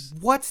 106.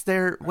 What's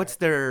their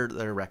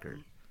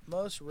record?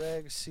 Most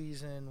reg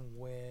season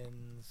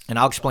wins And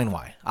I'll explain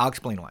why.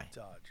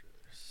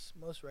 Dodgers.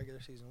 Most regular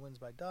season wins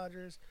by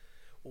Dodgers.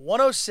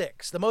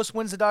 106. The most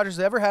wins the Dodgers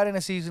ever had in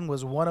a season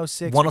was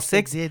 106.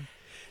 106? They did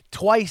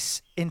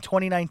twice in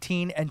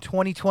 2019 and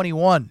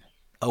 2021.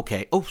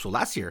 Okay. Oh, so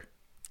last year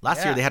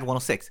Yeah. they had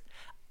 106.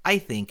 I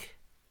think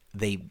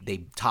they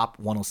top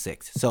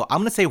 106. So I'm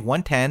gonna say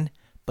 110,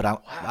 but I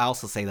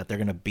also say that they're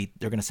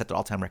gonna set their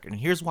all-time record.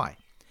 And here's why.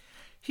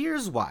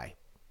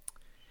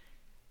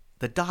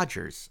 The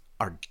Dodgers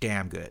are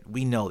damn good.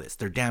 We know this.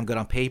 They're damn good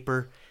on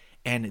paper,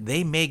 and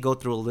they may go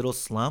through a little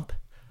slump,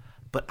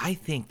 but I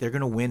think they're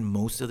gonna win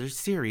most of their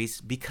series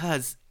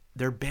because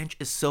their bench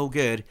is so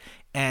good.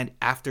 And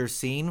after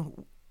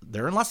seeing,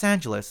 they're in Los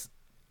Angeles,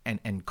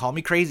 and call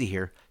me crazy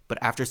here, but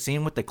after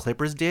seeing what the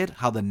Clippers did,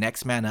 how the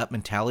next man up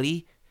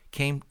mentality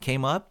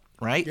came up,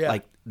 right? Yeah.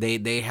 Like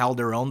they held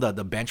their own,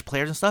 the bench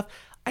players and stuff.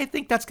 I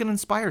think that's going to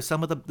inspire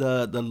some of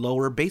the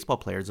lower baseball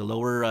players, the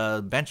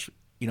lower bench,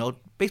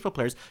 baseball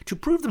players to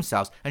prove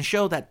themselves and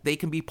show that they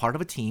can be part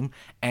of a team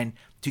and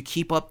to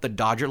keep up the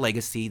Dodger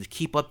legacy, to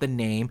keep up the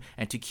name,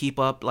 and to keep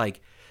up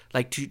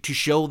to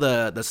show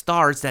the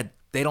stars that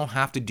they don't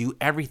have to do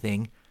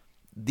everything.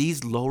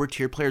 These lower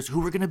tier players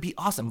who are going to be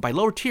awesome. By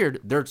lower tier,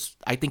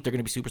 I think they're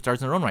going to be superstars in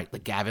their own right. The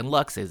Gavin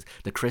Luxes,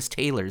 the Chris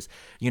Taylors,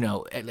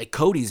 like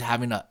Cody's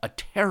having a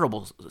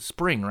terrible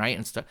spring, right?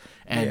 And stuff.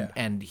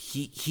 And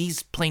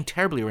he's playing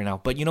terribly right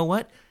now. But you know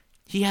what?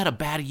 He had a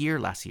bad year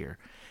last year.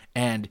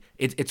 And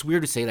it's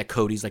weird to say that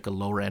Cody's like a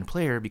lower end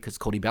player because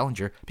Cody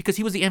Bellinger, because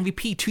he was the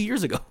MVP 2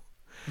 years ago.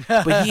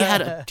 But he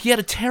had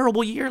a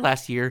terrible year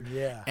last year.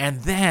 Yeah.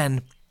 And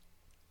then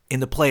in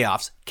the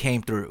playoffs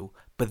came through.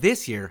 But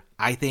this year,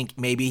 I think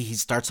maybe he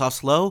starts off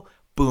slow,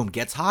 boom,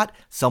 gets hot.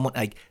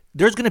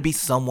 There's going to be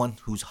someone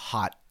who's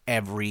hot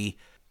every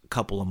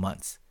couple of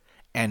months.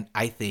 And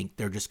I think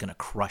they're just going to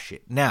crush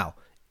it. Now,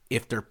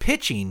 if their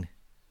pitching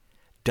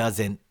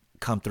doesn't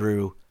come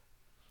through,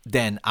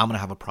 then I'm going to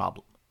have a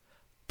problem.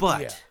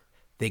 But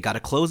they got a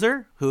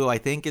closer who I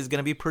think is going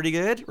to be pretty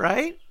good,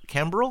 right?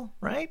 Kimbrel,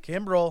 right?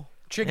 Kimbrel.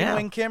 Chicken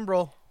wing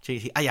Kimbrel.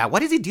 Yeah, why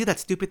does he do that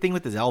stupid thing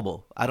with his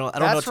elbow? I don't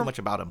know too much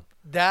about him.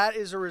 That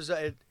is a result.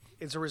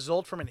 It's a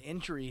result from an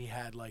injury he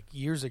had like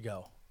years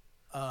ago.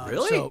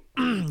 Really? So,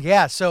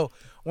 yeah. So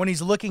when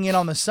he's looking in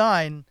on the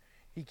sign,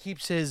 he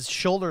keeps his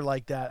shoulder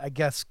like that. I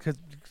guess because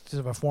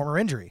of a former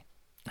injury.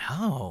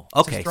 Oh,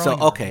 okay. his So throwing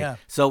arm, okay. yeah.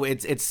 So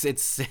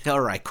it's all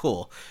right.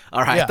 Cool.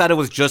 All right. Yeah. I thought it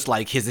was just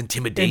like his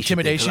intimidation.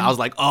 thing, 'cause I was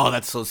like, oh,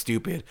 that's so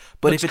stupid.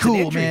 But Looks if it's cool,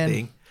 an injury man.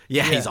 thing,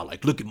 yeah, he's all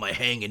like, look at my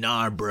hanging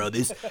arm, bro.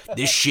 This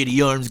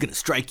shitty arm's gonna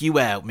strike you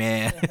out,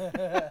 man.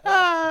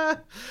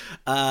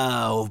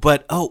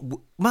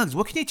 Muggs,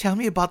 what can you tell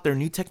me about their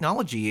new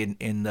technology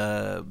in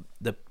the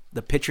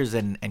pitchers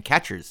and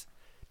catchers?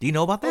 Do you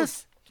know about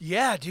this?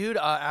 Yeah, dude.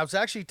 I was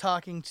actually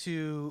talking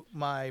to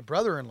my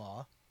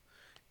brother-in-law,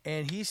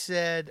 and he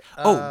said,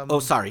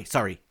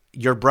 Sorry.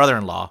 Your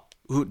brother-in-law.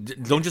 Who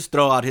don't just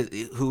throw out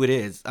who it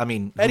is. I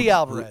mean, Eddie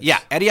Alvarez.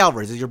 Eddie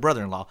Alvarez is your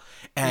brother-in-law,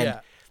 and Yeah.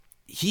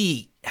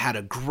 he had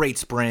a great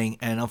spring,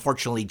 and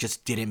unfortunately,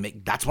 just didn't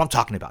make. That's what I'm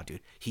talking about,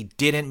 dude. He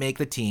didn't make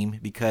the team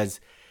because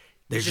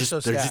they're just so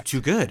just stacked.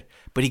 too good.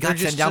 But he got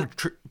They're sent just down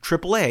to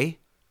AAA.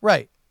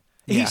 right.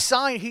 Yeah.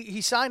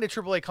 He signed a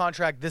AAA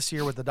contract this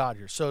year with the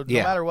Dodgers. So no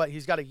Yeah. matter what,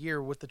 he's got a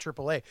year with the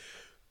AAA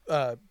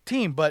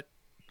team. But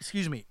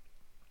excuse me,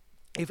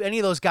 if any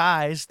of those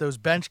guys, those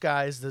bench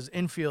guys, those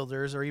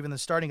infielders, or even the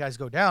starting guys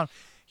go down,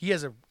 he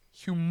has a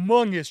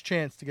humongous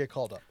chance to get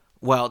called up.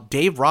 Well,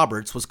 Dave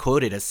Roberts was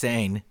quoted as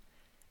saying,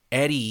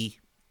 Eddie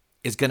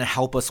is going to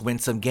help us win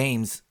some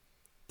games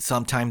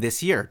sometime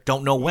this year.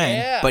 Don't know when,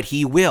 Yeah. but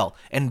he will.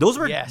 And those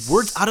were Yes.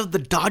 words out of the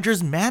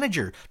Dodgers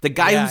manager, the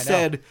guy Yeah,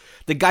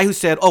 who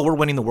said, "Oh, we're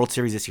winning the World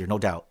Series this year, no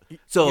doubt."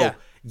 So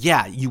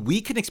Yeah.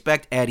 we can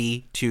expect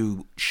Eddie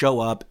to show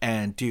up,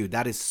 and dude,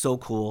 that is so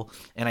cool.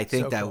 And I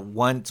think So that cool.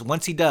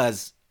 once he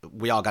does,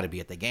 we all got to be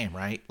at the game,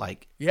 right?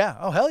 Like, Yeah.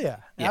 Oh, hell yeah.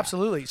 Yeah.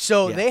 Absolutely.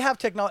 So Yeah. they have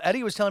technology.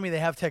 Eddie was telling me they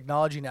have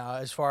technology now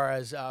as far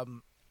as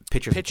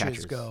pitchers and pitches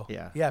catchers go.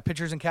 Yeah.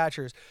 Pitchers and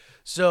catchers.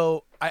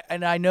 So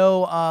I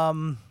know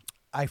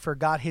I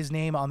forgot his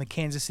name on the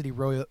Kansas City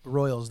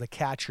Royals, the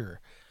catcher.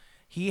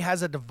 He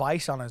has a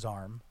device on his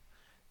arm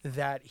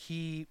that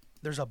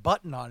there's a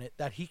button on it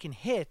that he can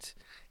hit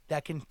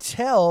that can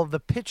tell the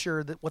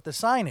pitcher what the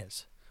sign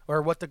is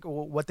or what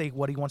he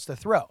wants to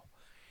throw.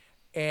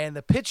 And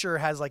the pitcher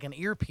has like an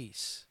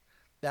earpiece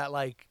that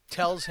like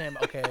tells him,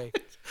 okay,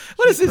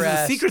 What is this?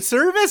 pressed- The Secret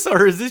Service,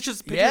 or is this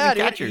just pitchers and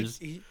dude, catchers?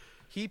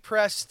 He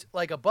pressed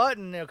like a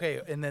button,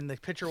 okay, and then the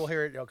pitcher will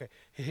hear it. Okay,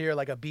 he'll hear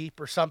like a beep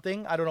or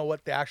something. I don't know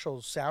what the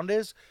actual sound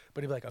is,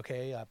 but he'll be like,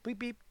 okay, beep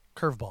beep,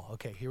 curveball.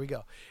 Okay, here we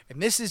go.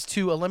 And this is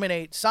to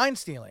eliminate sign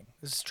stealing.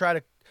 This is try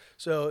to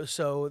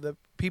so the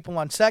people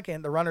on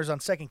second, the runners on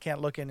second,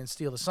 can't look in and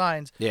steal the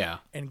signs. Yeah.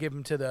 and give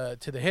them to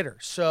the hitter.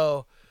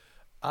 So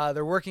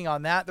they're working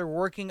on that. They're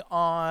working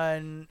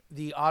on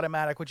the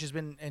automatic, which has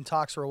been in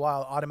talks for a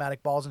while,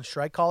 automatic balls and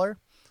strike caller.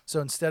 So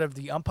instead of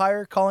the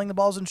umpire calling the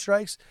balls and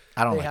strikes,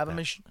 I don't they like have that. a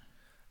machine.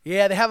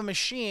 Yeah, they have a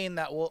machine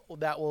that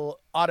will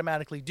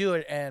automatically do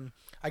it, and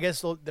I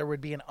guess there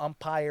would be an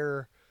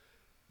umpire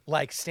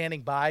like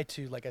standing by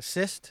to like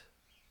assist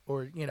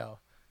or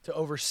to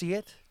oversee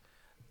it.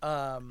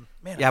 Man,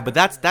 Yeah, but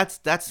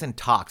that's in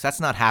talks. That's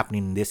not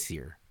happening this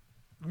year.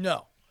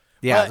 no.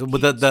 Yeah,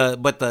 But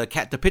but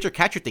the pitcher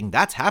catcher thing,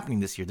 that's happening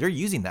this year. They're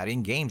using that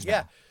in games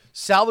Yeah. now.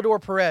 Salvador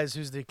Perez,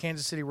 who's the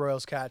Kansas City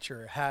Royals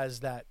catcher,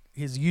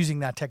 is using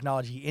that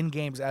technology in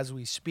games as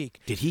we speak.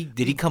 Did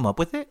he come up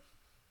with it?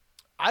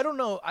 I don't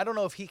know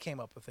if he came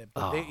up with it,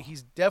 but Oh.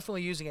 he's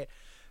definitely using it.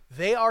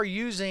 They are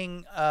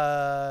using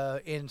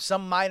in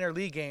some minor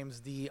league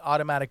games the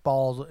automatic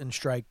ball and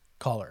strike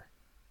caller.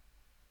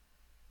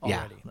 Yeah.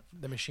 Already,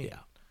 the machine. Yeah.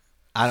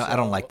 I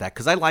don't like that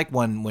because I like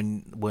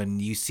when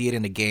you see it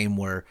in a game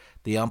where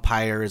the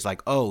umpire is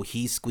like, oh,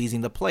 he's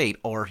squeezing the plate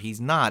or he's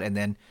not, and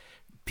then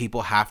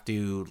people have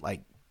to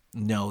like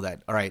know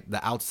that, all right,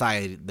 the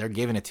outside, they're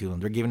giving it to him,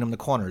 they're giving him the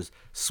corners,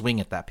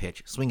 swing at that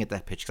pitch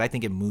because I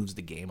think it moves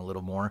the game a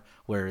little more.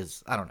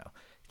 Whereas I don't know,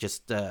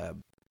 just a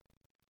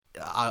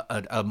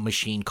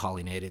machine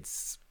calling it,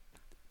 it's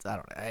I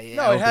don't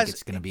know. I don't think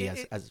it's going to be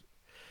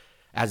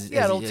as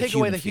it'll a take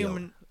away the feel.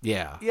 human.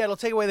 Yeah. Yeah, it'll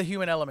take away the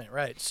human element,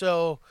 right?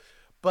 So,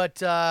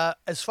 but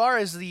as far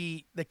as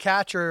the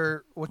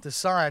catcher with the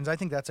signs, I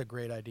think that's a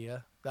great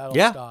idea. That'll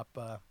Yeah. stop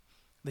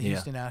the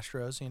Houston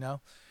Astros,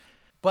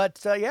 But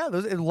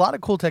there's a lot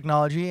of cool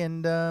technology,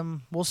 and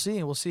we'll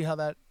see. We'll see how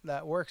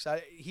that works.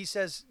 He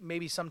says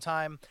maybe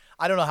sometime.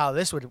 I don't know how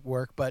this would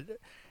work, but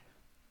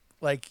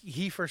like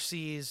Eddie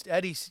foresees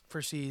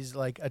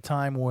like a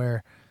time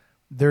where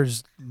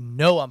there's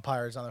no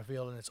umpires on the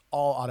field and it's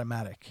all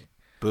automatic.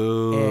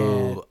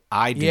 Boo. And-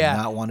 I do yeah.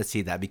 not want to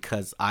see that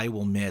because I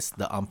will miss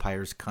the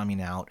umpires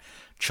coming out,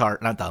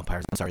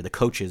 the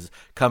coaches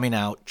coming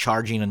out,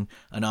 charging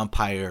an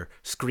umpire,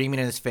 screaming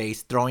in his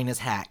face, throwing his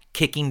hat,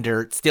 kicking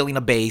dirt, stealing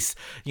a base,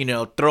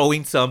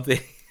 throwing something.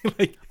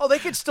 Like, Oh, they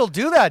could still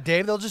do that,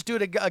 Dave. They'll just do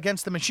it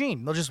against the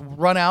machine. They'll just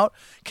run out,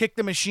 kick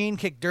the machine,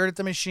 kick dirt at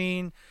the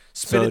machine,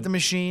 spit So- at the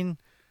machine.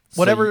 so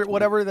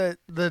Whatever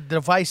the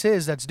device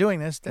is that's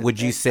doing this.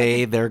 would you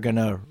say they're going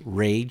to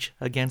rage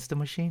against the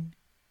machine?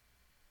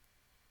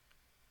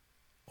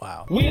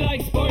 Wow. We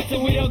like sports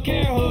and we don't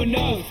care who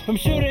knows. From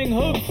shooting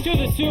hoops to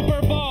the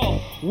Super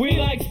Bowl. We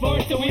like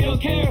sports and we don't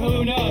care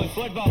who knows.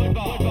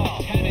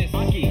 Football, tennis,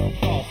 hockey,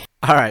 golf.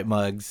 All right,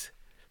 Muggs.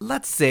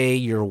 Let's say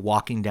you're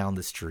walking down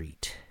the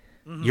street.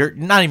 You're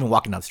not even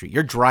walking down the street.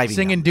 You're driving.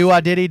 Singing doo ah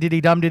diddy diddy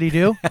dum diddy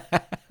doo.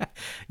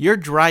 You're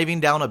driving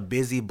down a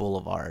busy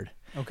boulevard.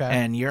 Okay.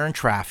 And you're in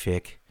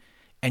traffic,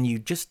 and you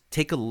just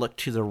take a look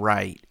to the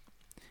right,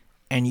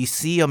 and you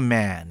see a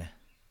man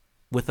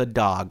with a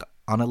dog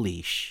on a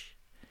leash.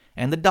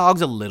 And the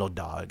dog's a little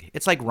dog.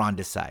 It's like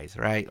Rhonda's size,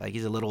 right? Like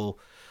he's a little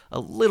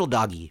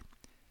doggy.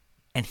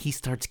 And he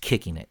starts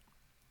kicking it.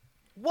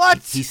 What?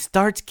 He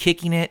starts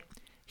kicking it.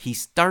 He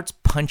starts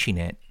punching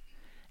it.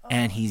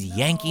 And he's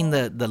yanking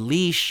the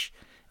leash,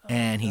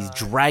 and he's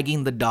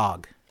dragging the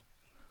dog.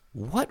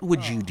 What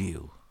would you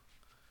do?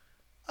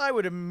 I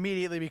would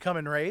immediately become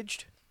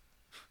enraged.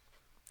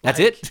 That's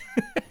it?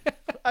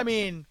 I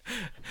mean,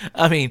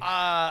 Honestly,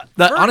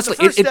 the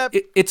first step-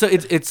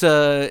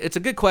 it's a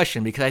good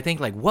question because I think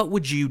like what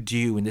would you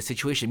do in this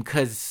situation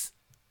because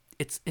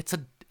it's a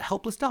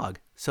helpless dog.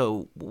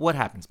 So what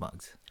happens,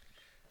 Muggs?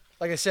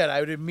 like I said, I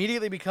would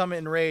immediately become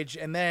enraged,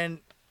 and then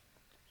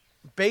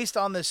based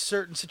on this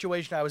certain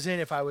situation I was in,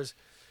 if I was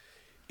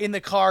in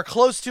the car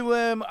close to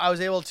him, I was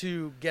able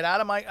to get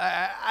out of my.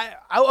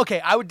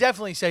 I would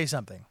definitely say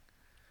something.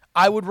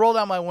 I would roll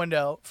down my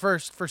window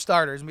first for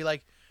starters and be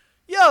like,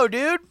 "Yo,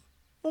 dude,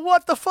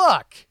 what the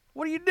fuck?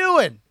 What are you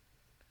doing?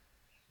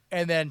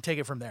 And then take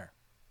it from there.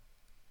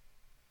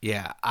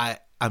 Yeah, I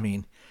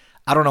mean,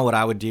 I don't know what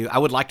I would do. I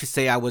would like to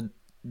say I would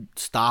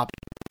stop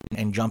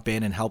and jump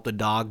in and help the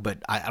dog, but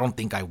I don't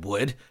think I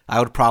would. I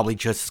would probably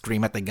just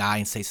scream at the guy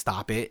and say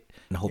stop it,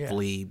 and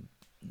hopefully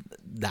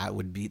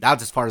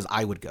that's as far as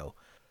I would go.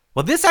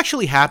 Well, this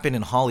actually happened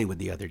in Hollywood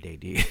the other day,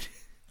 dude.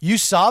 You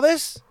saw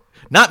this?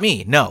 Not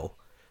me, no.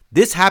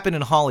 This happened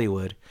in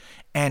Hollywood,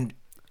 and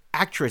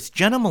actress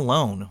Jenna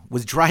Malone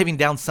was driving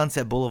down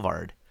Sunset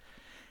Boulevard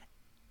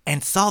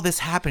and saw this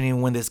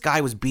happening when this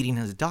guy was beating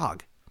his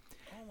dog.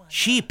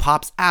 She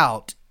pops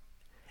out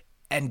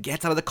and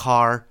gets out of the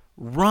car,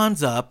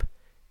 runs up,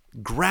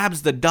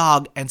 grabs the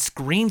dog, and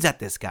screams at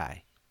this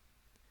guy.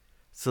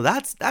 So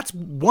that's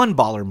one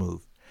baller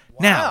move. Wow.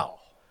 Now,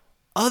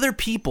 other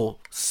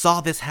people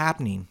saw this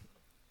happening,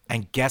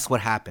 and guess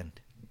what happened?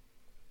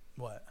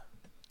 What?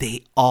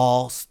 They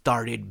all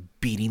started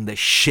beating the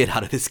shit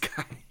out of this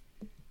guy.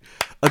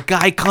 A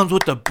guy comes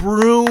with a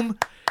broom,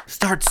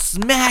 starts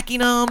smacking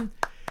him.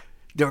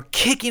 They're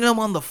kicking him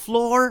on the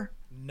floor.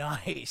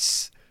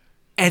 Nice.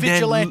 And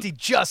Vigilante then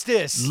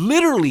justice.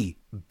 literally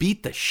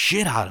beat the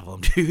shit out of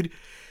him, dude.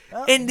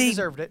 Well, and he they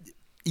deserved it.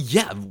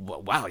 Yeah,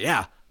 wow,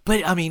 yeah.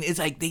 But I mean, it's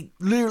like they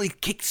literally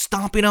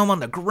stomping him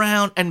on the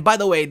ground. And by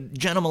the way,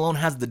 Jenna Malone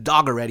has the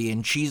dog already,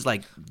 and she's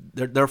like,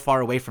 they're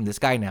far away from this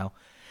guy now.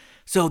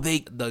 So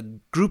the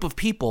group of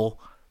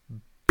people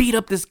beat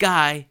up this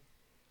guy,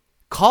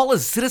 call a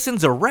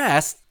citizen's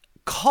arrest,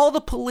 call the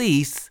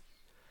police.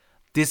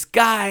 This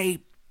guy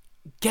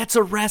gets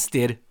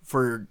arrested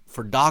for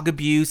dog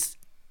abuse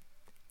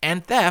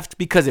and theft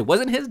because it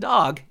wasn't his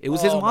dog. It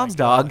was his mom's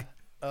dog.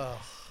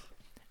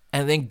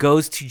 And then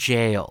goes to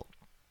jail.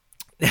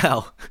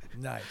 Now,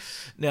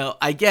 Nice. now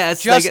I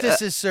guess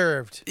Justice is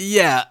served.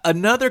 Yeah.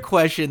 Another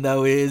question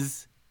though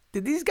is,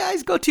 did these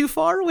guys go too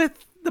far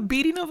with the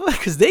beating of him?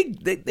 Because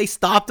they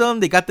stopped him,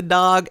 they got the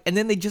dog, and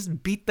then they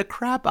just beat the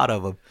crap out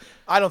of him.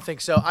 I don't think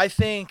so. I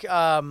think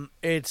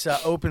it's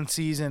open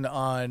season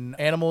on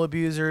animal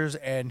abusers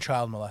and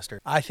child molesters.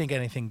 I think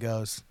anything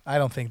goes. I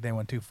don't think they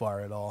went too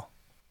far at all.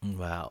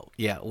 Wow.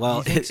 Yeah. Well,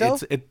 You think so?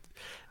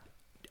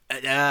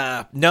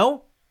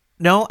 No,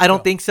 I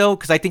don't think so.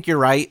 Because I think you're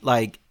right.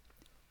 Like,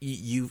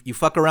 you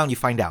fuck around, you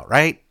find out,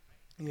 right?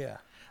 Yeah.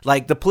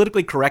 Like, the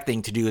politically correct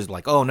thing to do is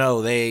like, oh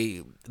no,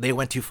 they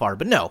went too far.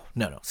 But no.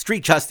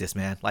 Street justice,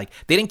 man. Like,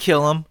 they didn't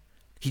kill him.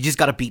 He just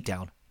got a beat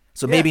down.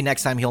 So maybe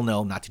next time he'll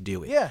know not to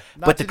do it. Yeah,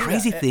 not But to the do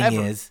crazy that, thing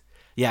ever. is,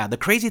 the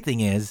crazy thing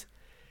is,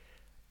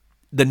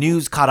 the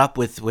news caught up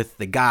with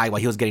the guy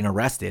while he was getting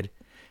arrested,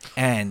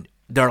 and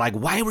they're like,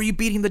 "Why were you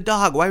beating the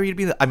dog? Why were you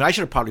beating?" I mean, I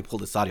should have probably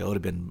pulled this audio; it would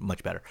have been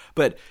much better.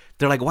 But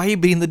they're like, "Why are you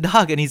beating the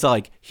dog?" And he's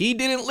like, "He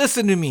didn't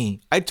listen to me.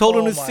 I told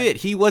him to my sit.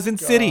 He wasn't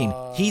sitting.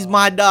 He's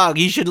my dog.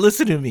 He should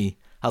listen to me."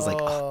 I was like,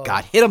 "Oh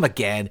God, hit him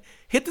again!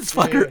 Hit this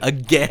fucker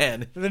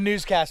again!" The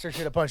newscaster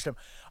should have punched him.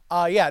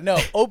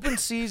 Open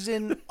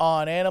season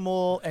on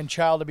animal and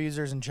child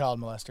abusers and child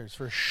molesters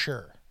for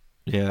sure.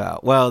 Yeah.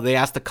 Well, they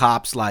asked the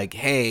cops like,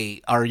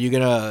 "Hey, are you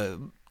gonna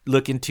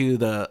look into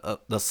the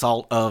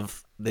assault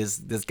of this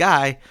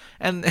guy?"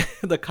 And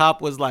the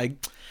cop was like,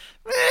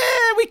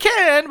 "We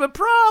can, but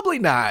probably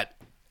not.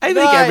 I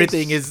think Nice.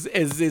 everything is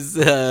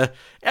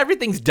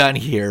everything's done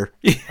here."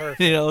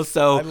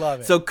 So I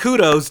love it. So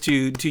kudos to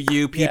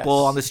you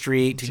people Yes. on the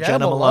street, to Jenna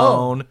Jenna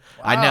Malone. Malone.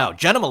 I know,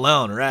 Jenna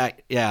Malone, right?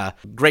 Yeah.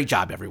 Great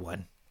job,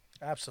 everyone.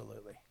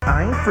 Absolutely.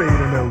 I ain't afraid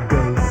of no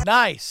ghosts.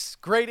 Nice.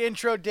 Great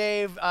intro,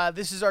 Dave.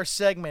 This is our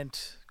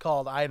segment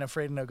called I Ain't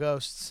Afraid of No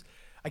Ghosts.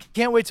 I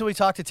can't wait till we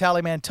talk to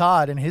Tallyman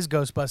Todd and his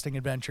ghost busting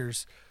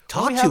adventures. Are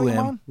Talk we to having him.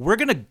 on? We're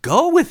gonna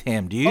go with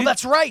him, dude. Oh,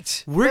 that's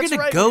right. We're That's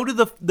gonna right. go to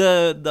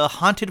the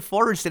haunted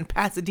forest in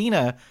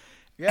Pasadena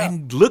Yeah.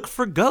 and look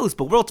for ghosts,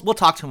 but we'll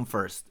talk to him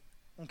first.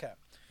 Okay.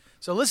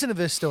 So listen to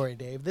this story,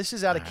 Dave. This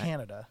is out of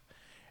Canada,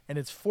 and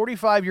it's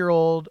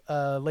 45-year-old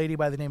lady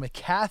by the name of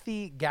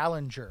Kathy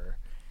Gallinger.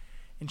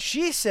 And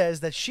she says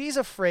that she's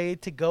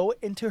afraid to go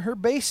into her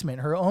basement,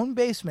 her own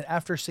basement,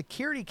 after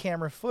security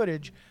camera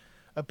footage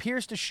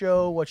appears to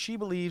show what she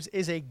believes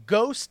is a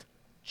ghost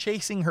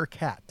chasing her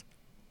cat.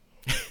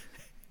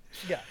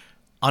 Yeah.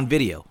 On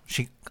video.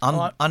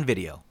 On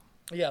video.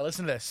 Yeah,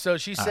 listen to this. So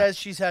she says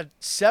she's had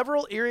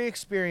several eerie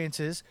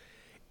experiences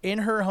in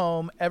her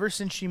home ever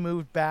since she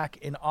moved back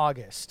there in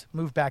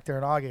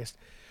August.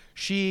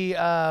 She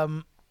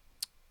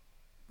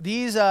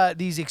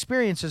these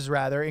experiences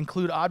rather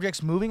include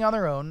objects moving on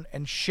their own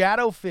and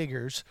shadow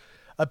figures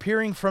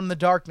appearing from the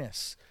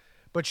darkness.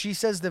 But she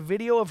says the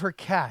video of her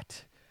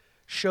cat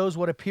shows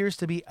what appears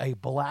to be a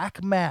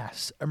black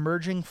mass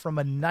emerging from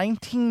a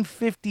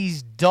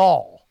 1950s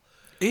doll.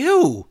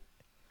 Ew.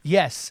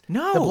 Yes.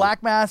 No. The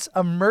black mass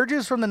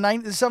emerges from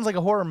this sounds like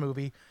a horror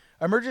movie.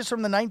 Emerges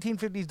from the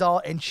 1950s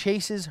doll and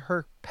chases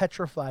her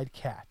petrified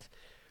cat.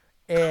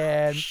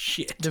 And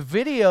Shit. the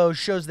video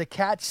shows the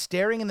cat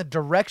staring in the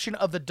direction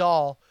of the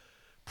doll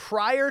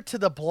prior to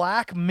the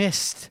black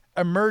mist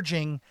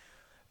emerging.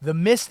 The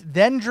mist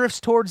then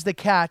drifts towards the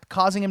cat,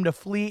 causing him to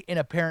flee in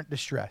apparent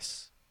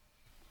distress.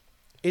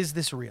 Is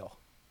this real?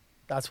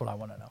 That's what I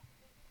want to know.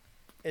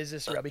 Is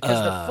this real?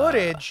 Because the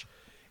footage,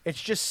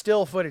 it's just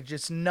still footage.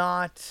 It's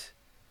not.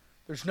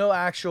 There's no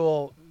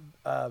actual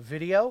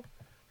video.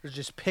 There's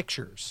just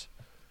pictures.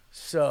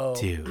 So,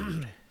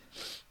 Dude.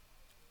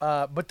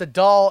 but the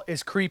doll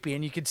is creepy,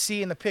 and you can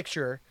see in the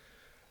picture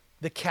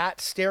the cat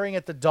staring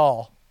at the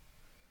doll,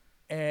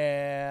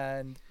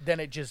 and then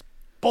it just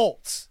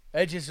bolts.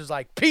 It just is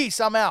like, peace,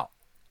 I'm out.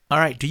 All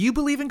right. Do you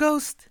believe in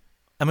ghosts?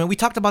 I mean, we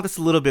talked about this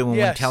a little bit when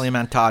Yes.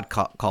 Tallyman Todd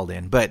called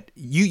in, but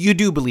you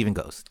do believe in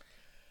ghosts.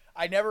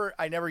 I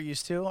never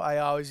used to. I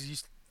always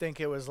used to think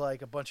it was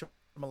like a bunch of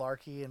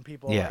malarkey and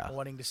people Yeah. like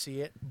wanting to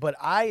see it. But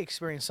I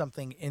experienced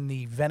something in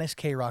the Venice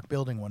K-Rock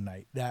building one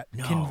night that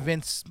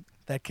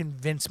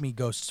convinced me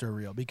ghosts are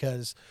real,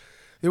 because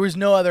there was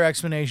no other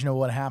explanation of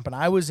what happened.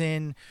 I was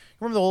in,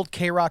 remember the old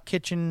K-Rock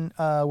kitchen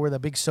where the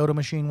big soda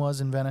machine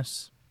was in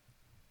Venice?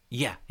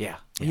 Yeah.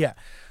 Yeah.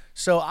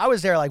 So I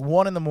was there like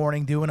 1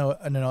 a.m. doing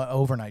an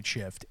overnight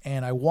shift,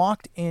 and I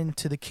walked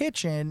into the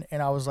kitchen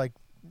and I was like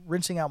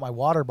rinsing out my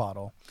water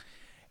bottle.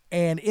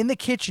 And in the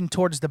kitchen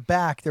towards the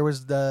back, there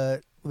was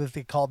what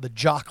they called the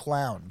Jock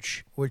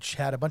Lounge, which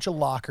had a bunch of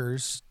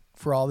lockers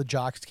for all the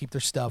jocks to keep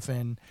their stuff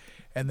in,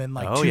 and then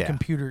like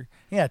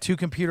two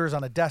computers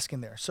on a desk in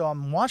there. So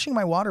I'm washing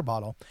my water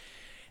bottle,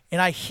 and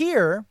I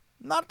hear,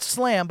 not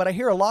slam, but I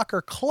hear a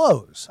locker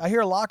close. I hear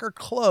a locker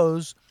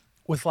close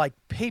with like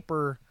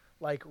paper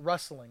like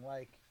rustling,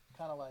 like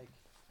kind of like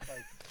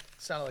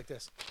sounded like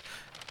this.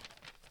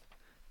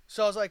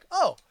 So I was like,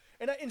 oh,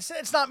 and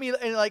it's not me.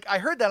 And like I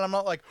heard that, I'm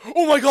not like,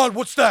 oh my God,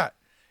 what's that?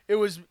 It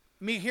was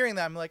me hearing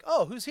that. I'm like,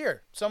 oh, who's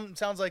here?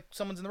 Sounds like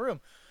someone's in the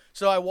room.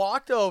 So I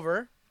walked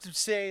over to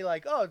say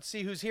like, oh, let's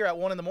see who's here at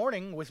 1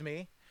 a.m. with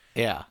me.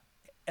 Yeah.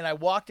 And I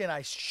walked in.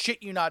 I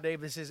shit you not,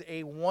 Dave. This is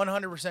a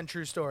 100%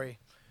 true story.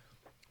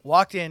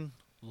 Walked in,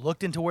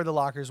 looked into where the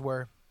lockers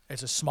were.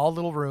 It's a small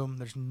little room.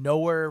 There's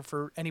nowhere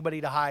for anybody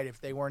to hide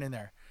if they weren't in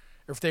there.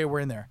 Or if they were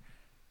in there.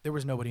 There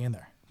was nobody in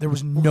there. There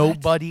was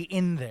nobody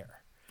in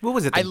there. What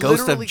was it? The I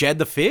ghost of literally- Jed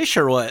the fish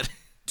or what?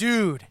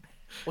 Dude.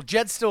 Well,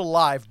 Jed's still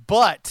alive,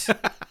 but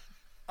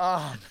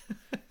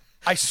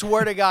I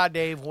swear to God,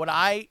 Dave, when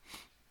I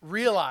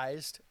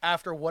realized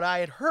after what I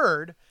had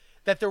heard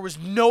that there was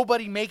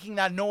nobody making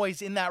that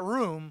noise in that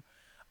room,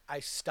 I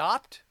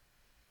stopped,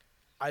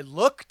 I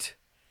looked,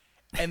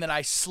 and then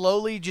I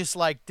slowly just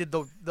like did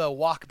the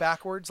walk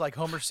backwards like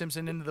Homer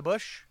Simpson into the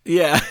bush.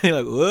 Yeah.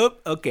 You're like,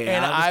 whoop. Okay.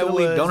 And I'm just gonna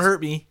leave. Don't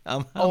hurt me.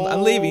 I'm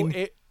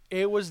leaving.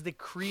 It was the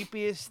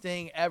creepiest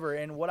thing ever.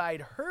 And what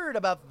I'd heard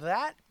about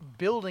that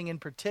building in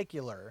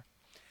particular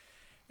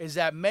is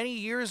that many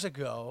years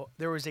ago,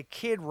 there was a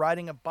kid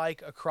riding a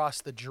bike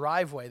across the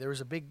driveway. There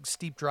was a big,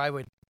 steep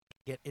driveway to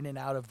get in and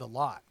out of the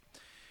lot.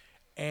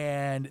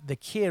 And the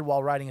kid,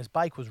 while riding his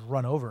bike, was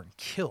run over and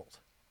killed.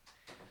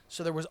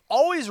 So there was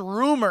always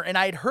rumor, and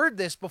I'd heard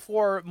this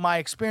before my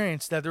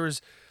experience, that there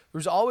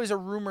was always a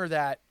rumor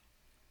that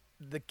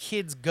the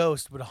kid's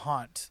ghost would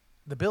haunt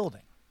the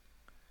building.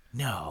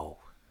 No.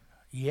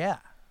 Yeah.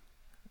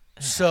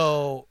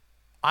 So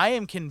I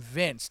am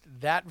convinced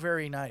that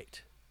very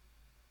night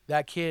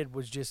that kid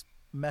was just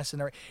messing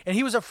around. And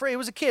he was afraid. He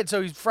was a kid,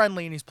 so he's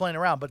friendly and he's playing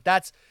around. But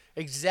that's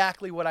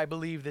exactly what I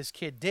believe this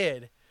kid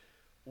did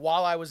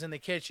while I was in the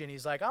kitchen.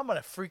 He's like, I'm going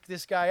to freak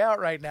this guy out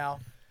right now.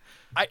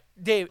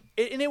 Dave,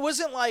 and it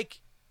wasn't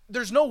like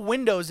there's no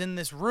windows in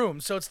this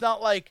room. So it's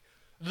not like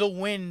the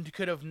wind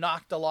could have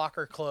knocked the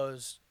locker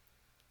closed.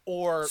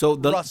 Or So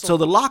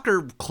the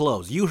locker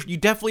closed. You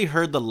definitely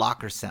heard the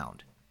locker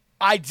sound.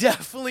 I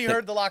definitely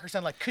heard the locker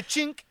sound like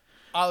ka-chink.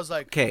 I was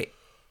like, Okay.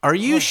 Are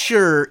you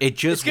sure it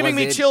just it's giving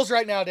me wasn't- chills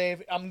right now,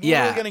 Dave. I'm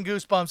literally getting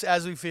goosebumps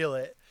as we feel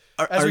it.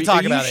 As we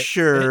talk about Are you it.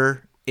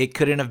 sure it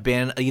couldn't have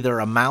been either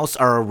a mouse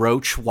or a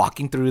roach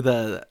walking through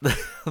the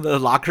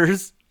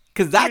lockers?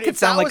 Because that Dude, could if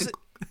sound that like was-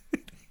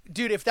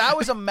 Dude, if that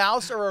was a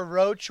mouse or a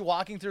roach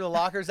walking through the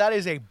lockers, that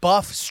is a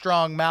buff,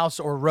 strong mouse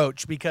or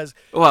roach because...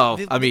 Well,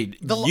 the- I mean,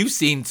 the- you've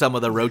seen some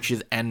of the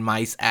roaches and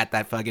mice at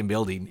that fucking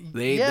building.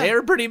 Yeah.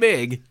 They're pretty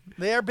big.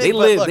 They are big, They but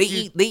live. look,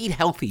 They eat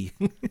healthy.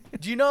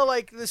 do you know,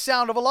 like, the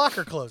sound of a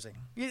locker closing?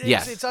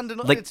 Yes. It's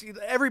Like-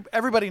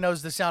 everybody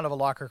knows the sound of a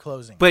locker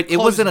closing. But it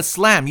Closing. wasn't a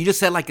slam. You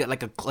just said like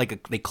a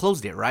they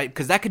closed it, right?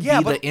 Because that could Yeah,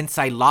 be but- the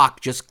inside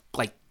lock just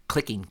like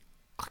clicking.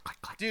 Click,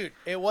 click, click. Dude,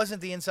 it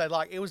wasn't the inside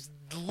lock. It was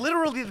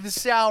literally the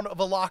sound of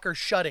a locker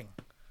shutting,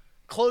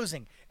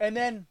 closing, and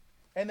then.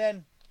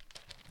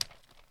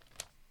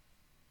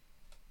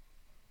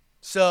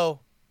 So,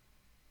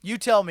 you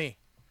tell me.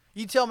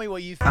 You tell me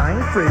what you think. I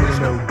ain't afraid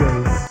of no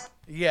ghosts.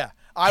 Yeah,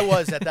 I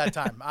was at that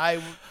time.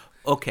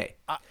 Okay.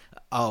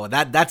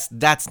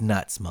 That's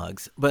nuts,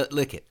 Muggs. But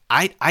look it,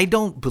 I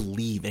don't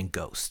believe in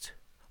ghosts.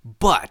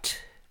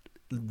 But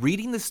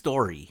reading the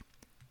story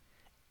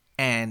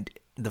and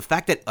the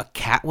fact that a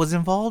cat was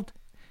involved,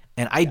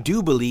 and I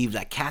do believe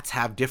that cats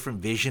have different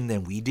vision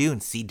than we do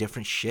and see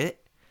different shit.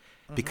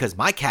 Because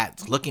my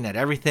cat's looking at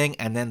everything,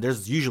 and then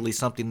there's usually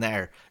something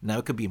there. Now,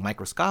 it could be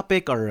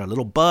microscopic or a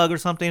little bug or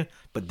something,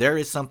 but there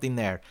is something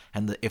there.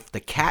 And if the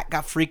cat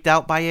got freaked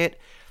out by it,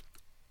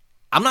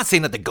 I'm not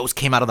saying that the ghost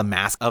came out of the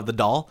mask of the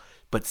doll,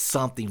 but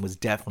something was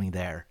definitely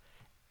there.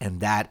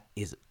 And that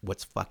is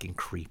what's fucking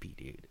creepy,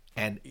 dude.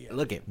 And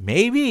look at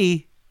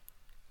maybe,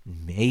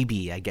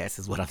 I guess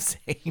is what I'm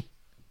saying.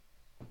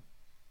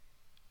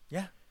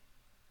 Yeah.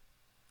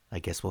 I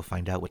guess we'll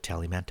find out with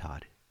Tally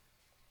Mentod.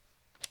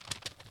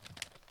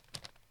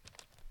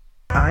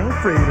 I ain't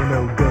afraid of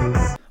no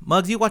ghosts.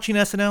 Muggs, you watching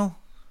SNL?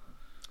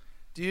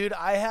 Dude,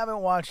 I haven't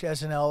watched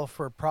SNL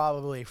for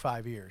probably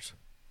 5 years.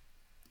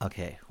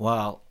 Okay,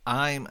 well,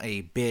 I'm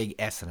a big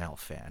SNL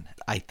fan.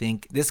 I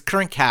think this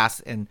current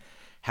cast and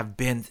have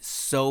been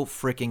so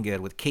freaking good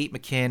with Kate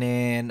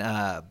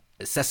McKinnon,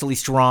 Cecily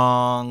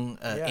Strong,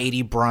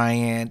 A.D.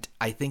 Bryant.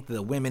 I think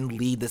the women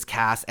lead this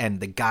cast, and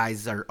the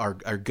guys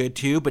are good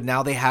too. But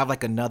now they have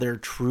like another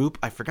troupe.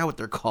 I forgot what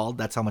they're called.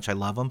 That's how much I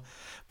love them.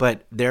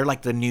 But they're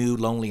like the new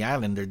Lonely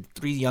Island. They're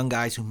 3 young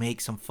guys who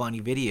make some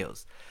funny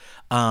videos.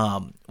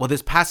 Well,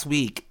 this past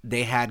week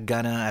they had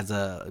Gunna as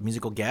a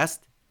musical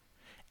guest,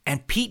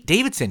 and Pete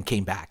Davidson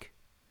came back.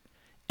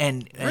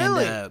 And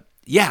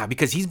yeah,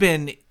 because he's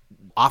been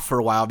off for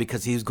a while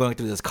because he was going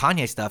through this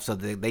Kanye stuff. So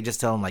they just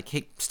tell him like,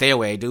 hey, stay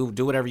away, do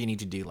whatever you need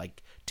to do,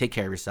 like take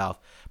care of yourself.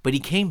 But he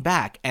came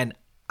back, and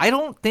I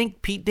don't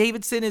think Pete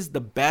Davidson is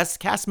the best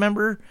cast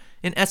member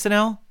in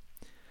SNL.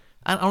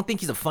 I don't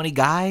think he's a funny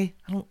guy.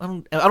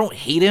 I don't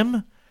hate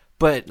him,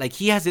 but like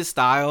he has his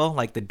style,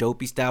 like the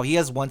dopey style. He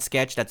has one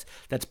sketch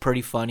that's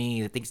pretty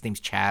funny. I think his name's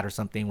Chad or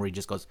something, where he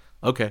just goes,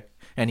 okay,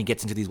 and he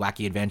gets into these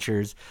wacky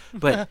adventures.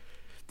 But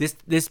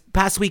this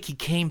past week he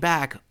came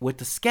back with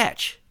the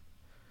sketch.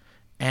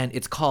 And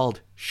it's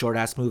called Short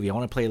Ass Movie. I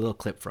want to play a little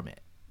clip from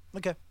it.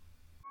 Okay.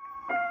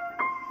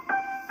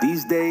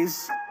 These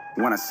days,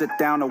 when I sit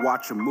down to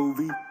watch a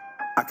movie,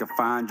 I can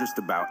find just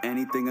about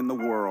anything in the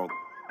world.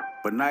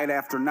 But night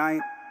after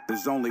night,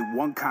 there's only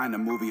one kind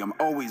of movie I'm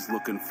always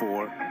looking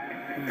for.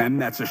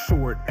 And that's a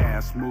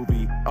short-ass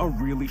movie. A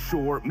really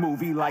short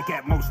movie, like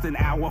at most an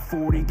hour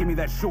 40. Give me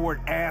that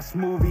short-ass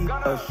movie.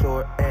 A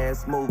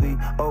short-ass movie,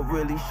 a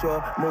really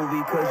short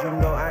movie. Cause you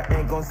know I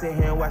ain't gonna sit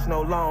here and watch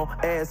no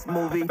long-ass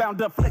movie.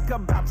 Found a flick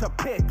about to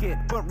pick it,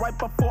 but right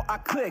before I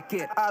click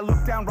it, I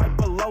look down right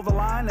below the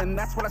line, and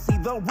that's when I see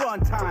the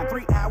runtime.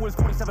 3 hours,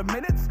 27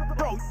 minutes?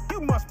 Bro,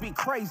 you must be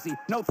crazy.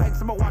 No thanks,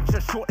 I'ma watch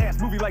a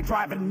short-ass movie like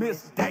Driving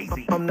Miss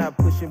Daisy. I'm not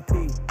pushing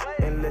P,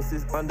 unless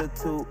it's under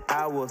 2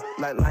 hours.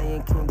 Like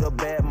Lion King or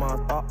Bad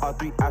Month, all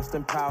 3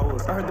 Austin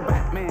Powers. I heard the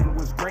Batman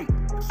was great,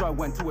 so I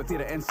went to a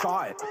theater and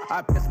saw it.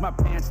 I pissed my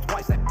pants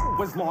twice, that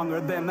was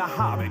longer than The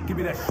Hobbit. Give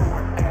me that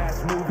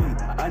short-ass movie,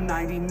 a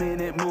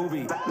 90-minute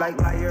movie. Like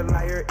Liar,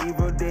 Liar,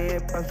 Evil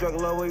Dead, Punch Drunk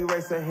Low,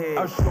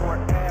 Eraserhead. A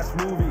short-ass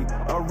movie,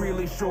 a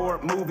really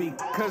short movie,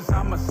 cause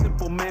I'm a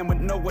simple man with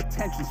no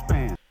attention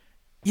span.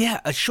 Yeah,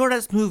 a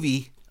short-ass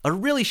movie, a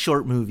really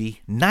short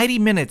movie, 90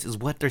 minutes is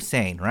what they're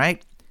saying,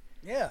 right?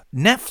 Yeah.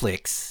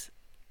 Netflix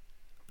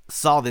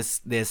saw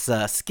this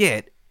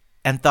skit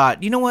and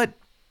thought, you know what?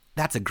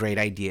 That's a great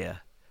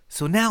idea.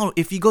 So now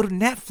if you go to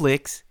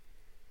Netflix,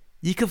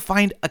 you can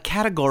find a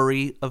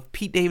category of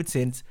Pete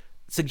Davidson's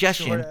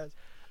suggestion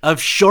of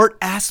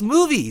short-ass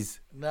movies.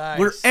 Nice.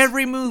 Where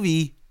every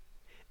movie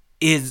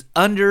is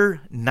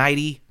under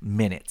 90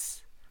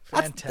 minutes.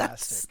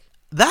 Fantastic.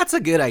 That's a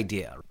good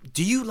idea.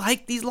 Do you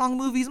like these long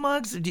movies,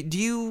 Muggs?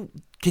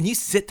 Can you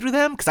sit through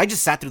them? Because I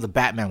just sat through the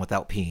Batman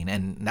without peeing,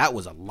 and that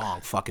was a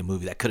long fucking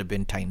movie that could have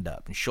been tightened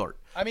up and short.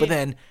 But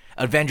then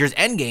Avengers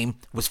Endgame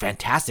was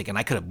fantastic, and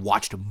I could have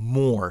watched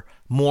more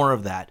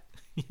of that.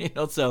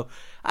 So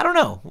I don't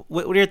know.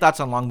 What are your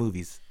thoughts on long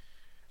movies?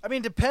 I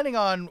mean, depending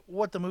on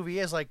what the movie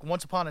is, like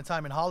Once Upon a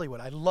Time in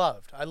Hollywood, I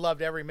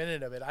loved every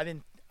minute of it.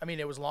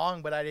 It was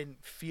long, but I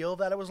didn't feel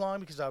that it was long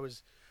because I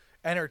was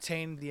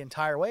entertained the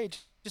entire way. It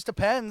just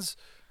depends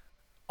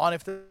on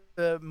if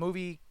the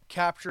movie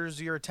captures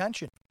your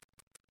attention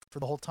for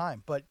the whole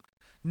time. But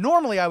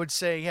normally I would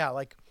say,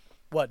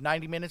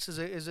 90 minutes is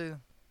a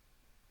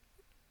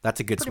that's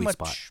a good pretty sweet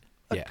much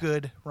spot. A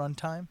good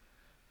runtime.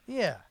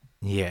 Yeah.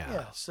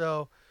 Yeah.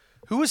 So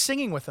who was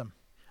singing with him?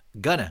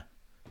 Gunna.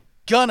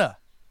 Gunna.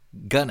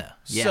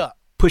 Yeah. Sup.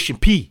 Pushing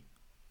P.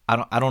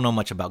 I don't know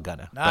much about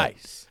Gunna.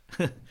 Nice.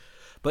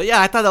 But yeah,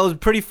 I thought that was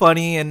pretty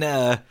funny, and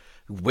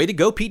way to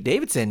go, Pete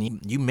Davidson.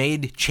 You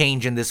made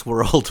change in this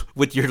world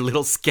with your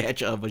little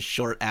sketch of a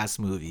short-ass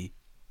movie.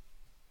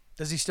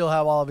 Does he still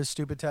have all of his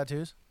stupid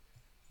tattoos?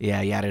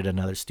 Yeah, he added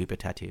another stupid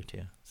tattoo,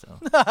 too. So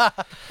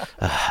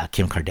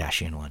Kim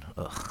Kardashian one.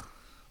 Ugh.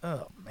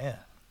 Oh, man.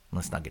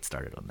 Let's not get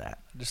started on that.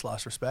 I just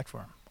lost respect for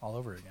him all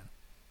over again.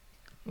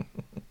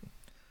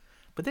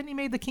 But then he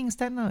made The King of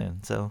Staten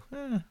Island, so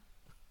Yeah,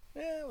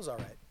 it was all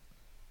right.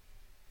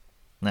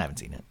 I haven't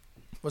seen it.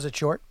 Was it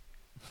short?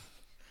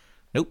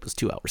 Nope, it was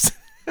 2 hours.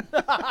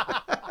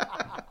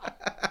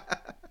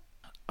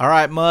 All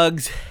right,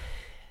 Muggs.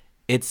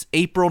 It's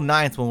April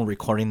 9th when we're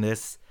recording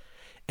this.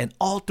 And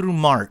all through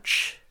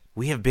March,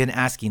 we have been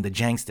asking the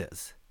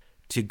Jangstas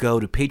to go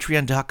to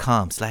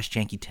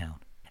patreon.com/JankyTown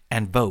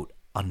and vote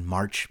on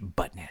March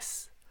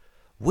Buttness.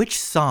 Which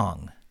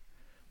song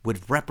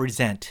would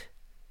represent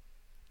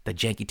the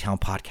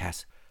Jankytown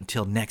podcast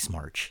until next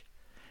March?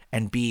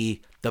 and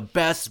be the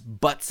best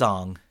butt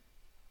song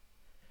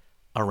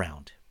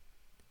around.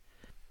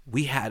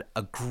 We had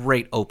a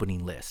great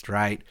opening list,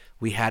 right?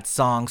 We had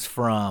songs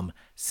from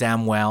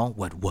Samuel,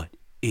 What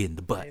in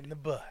the Butt? In the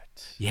butt.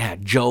 Yeah,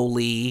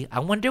 Jolie, I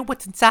wonder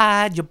what's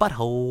inside your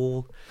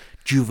butthole.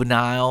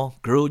 Juvenile,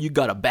 Girl, you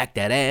gotta back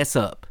that ass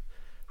up.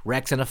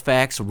 Rex and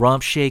Effects,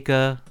 Rump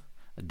Shaker,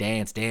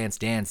 Dance, Dance,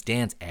 Dance,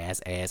 Dance,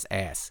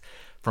 Ass.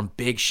 From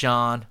Big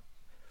Sean.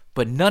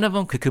 But none of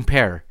them could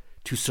compare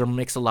to Sir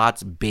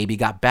Mix-a-Lot's Baby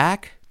Got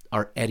Back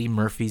or Eddie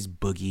Murphy's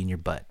Boogie in Your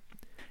Butt.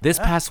 This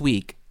past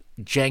week,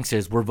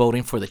 Janksters were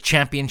voting for the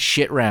champion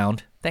shit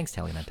round. Thanks,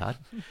 Tallyman Todd.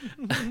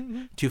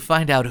 To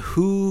find out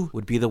who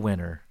would be the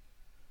winner.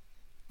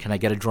 Can I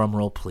get a drum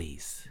roll,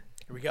 please?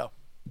 Here we go.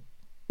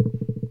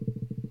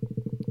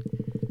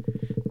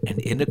 And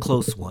in a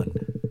close one,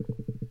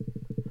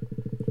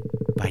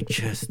 by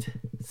just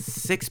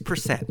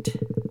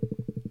 6%,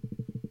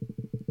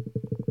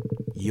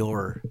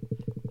 your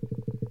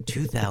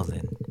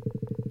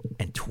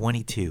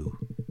 2022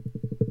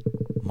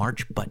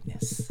 March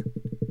Buttness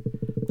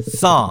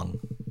song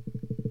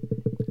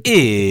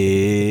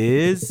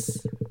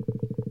is...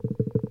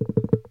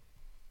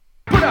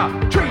 Put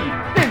a tree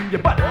in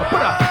your butt. Put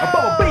a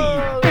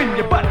bumblebee in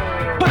your butt.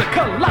 Put a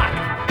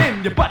clock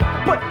in your butt.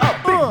 Put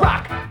a big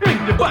rock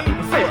in your butt.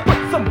 Say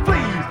put some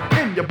fleas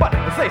in your butt.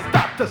 Say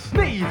stop to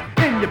sneeze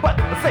in your butt.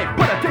 Say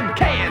put a tin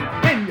can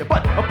in your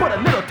butt. Put a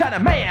little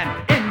tiny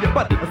man in your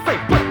butt. Say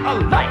put a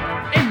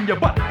light in your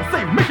butt.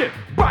 Say make it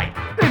bright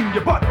in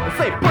your butt.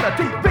 Say put a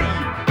TV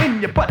in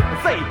your butt.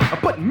 Say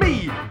put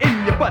me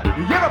in your butt.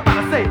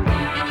 Everybody say.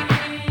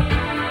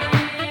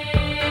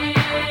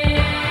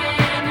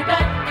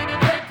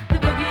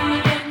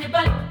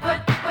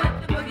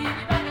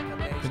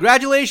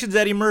 Congratulations,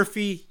 Eddie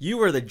Murphy.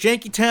 You are the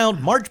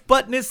Jankytown March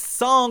Buttness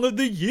Song of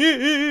the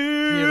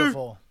Year.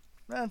 Beautiful.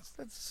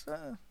 That's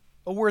a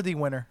worthy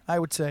winner, I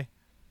would say.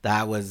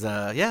 That was,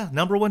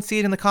 number one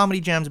seed in the Comedy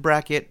Jams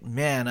bracket.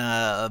 Man,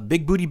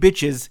 Big Booty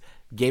Bitches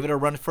gave it a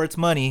run for its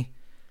money.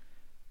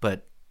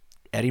 But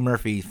Eddie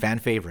Murphy, fan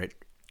favorite,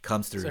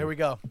 comes through. So here we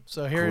go.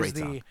 So here's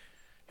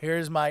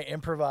my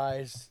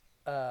improvised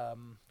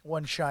one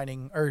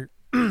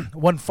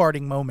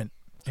farting moment.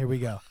 Here we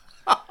go.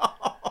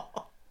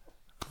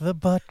 The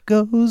butt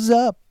goes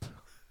up,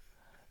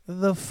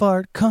 the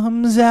fart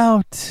comes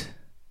out.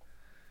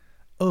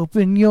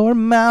 Open your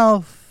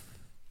mouth.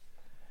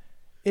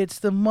 It's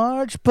the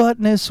March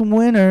Buttness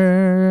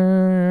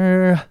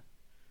winner.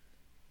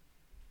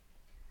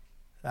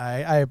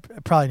 I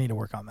probably need to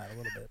work on that a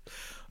little bit.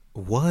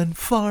 One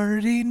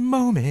farting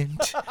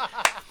moment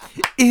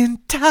in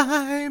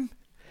time.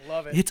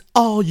 Love it. It's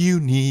all you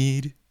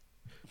need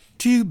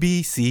to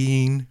be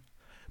seen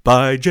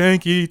by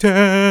Jankytown.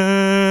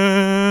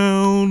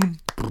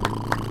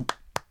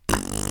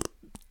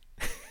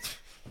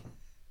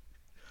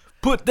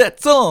 Put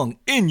that song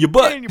in your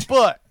butt. In your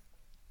butt.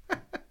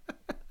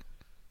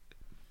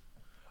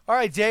 All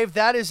right, Dave,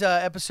 that is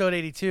episode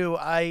 82.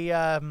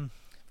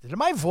 Did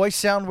my voice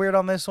sound weird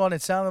on this one?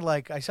 It sounded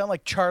like I sound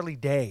like Charlie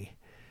Day.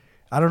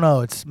 I don't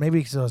know. It's maybe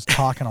because I was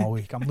talking all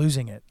week. I'm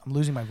losing it. I'm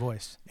losing my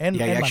voice. And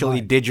yeah, you and my actually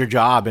mind. did your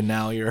job, and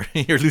now you're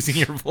losing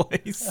your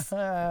voice.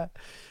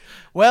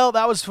 Well,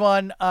 that was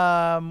fun.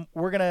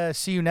 We're gonna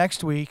see you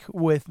next week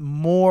with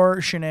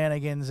more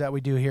shenanigans that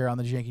we do here on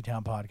the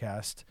Jankytown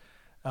podcast.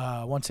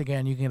 Once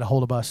again, you can get a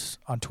hold of us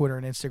on Twitter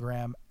and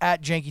Instagram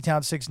at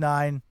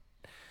Jankytown69.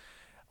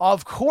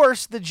 Of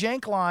course, the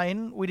Jank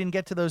line, we didn't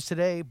get to those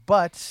today,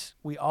 but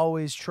we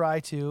always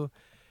try to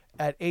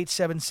at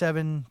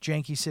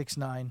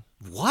 877-JANKY69.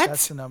 What?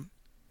 That's the number.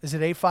 Is it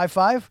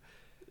 855?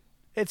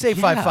 It's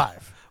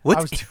 855.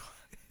 What's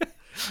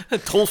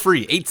toll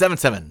free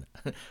 877?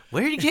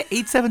 Where did you get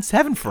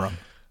 877 from?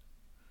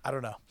 I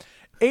don't know.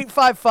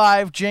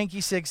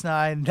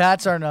 855-JANKY69.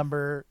 That's our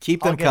number.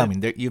 Keep them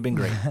coming. You've been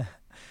great.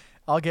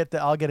 I'll get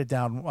it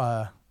down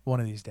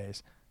one of these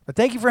days. But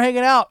thank you for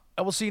hanging out.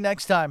 I will see you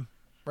next time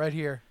right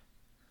here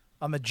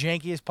on the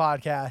jankiest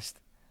podcast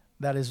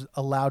that is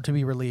allowed to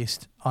be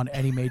released on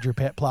any major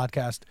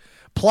podcast.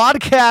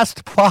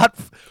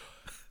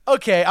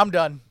 Okay, I'm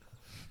done.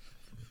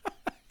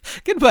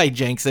 Goodbye,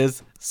 Jank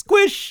says.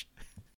 Squish.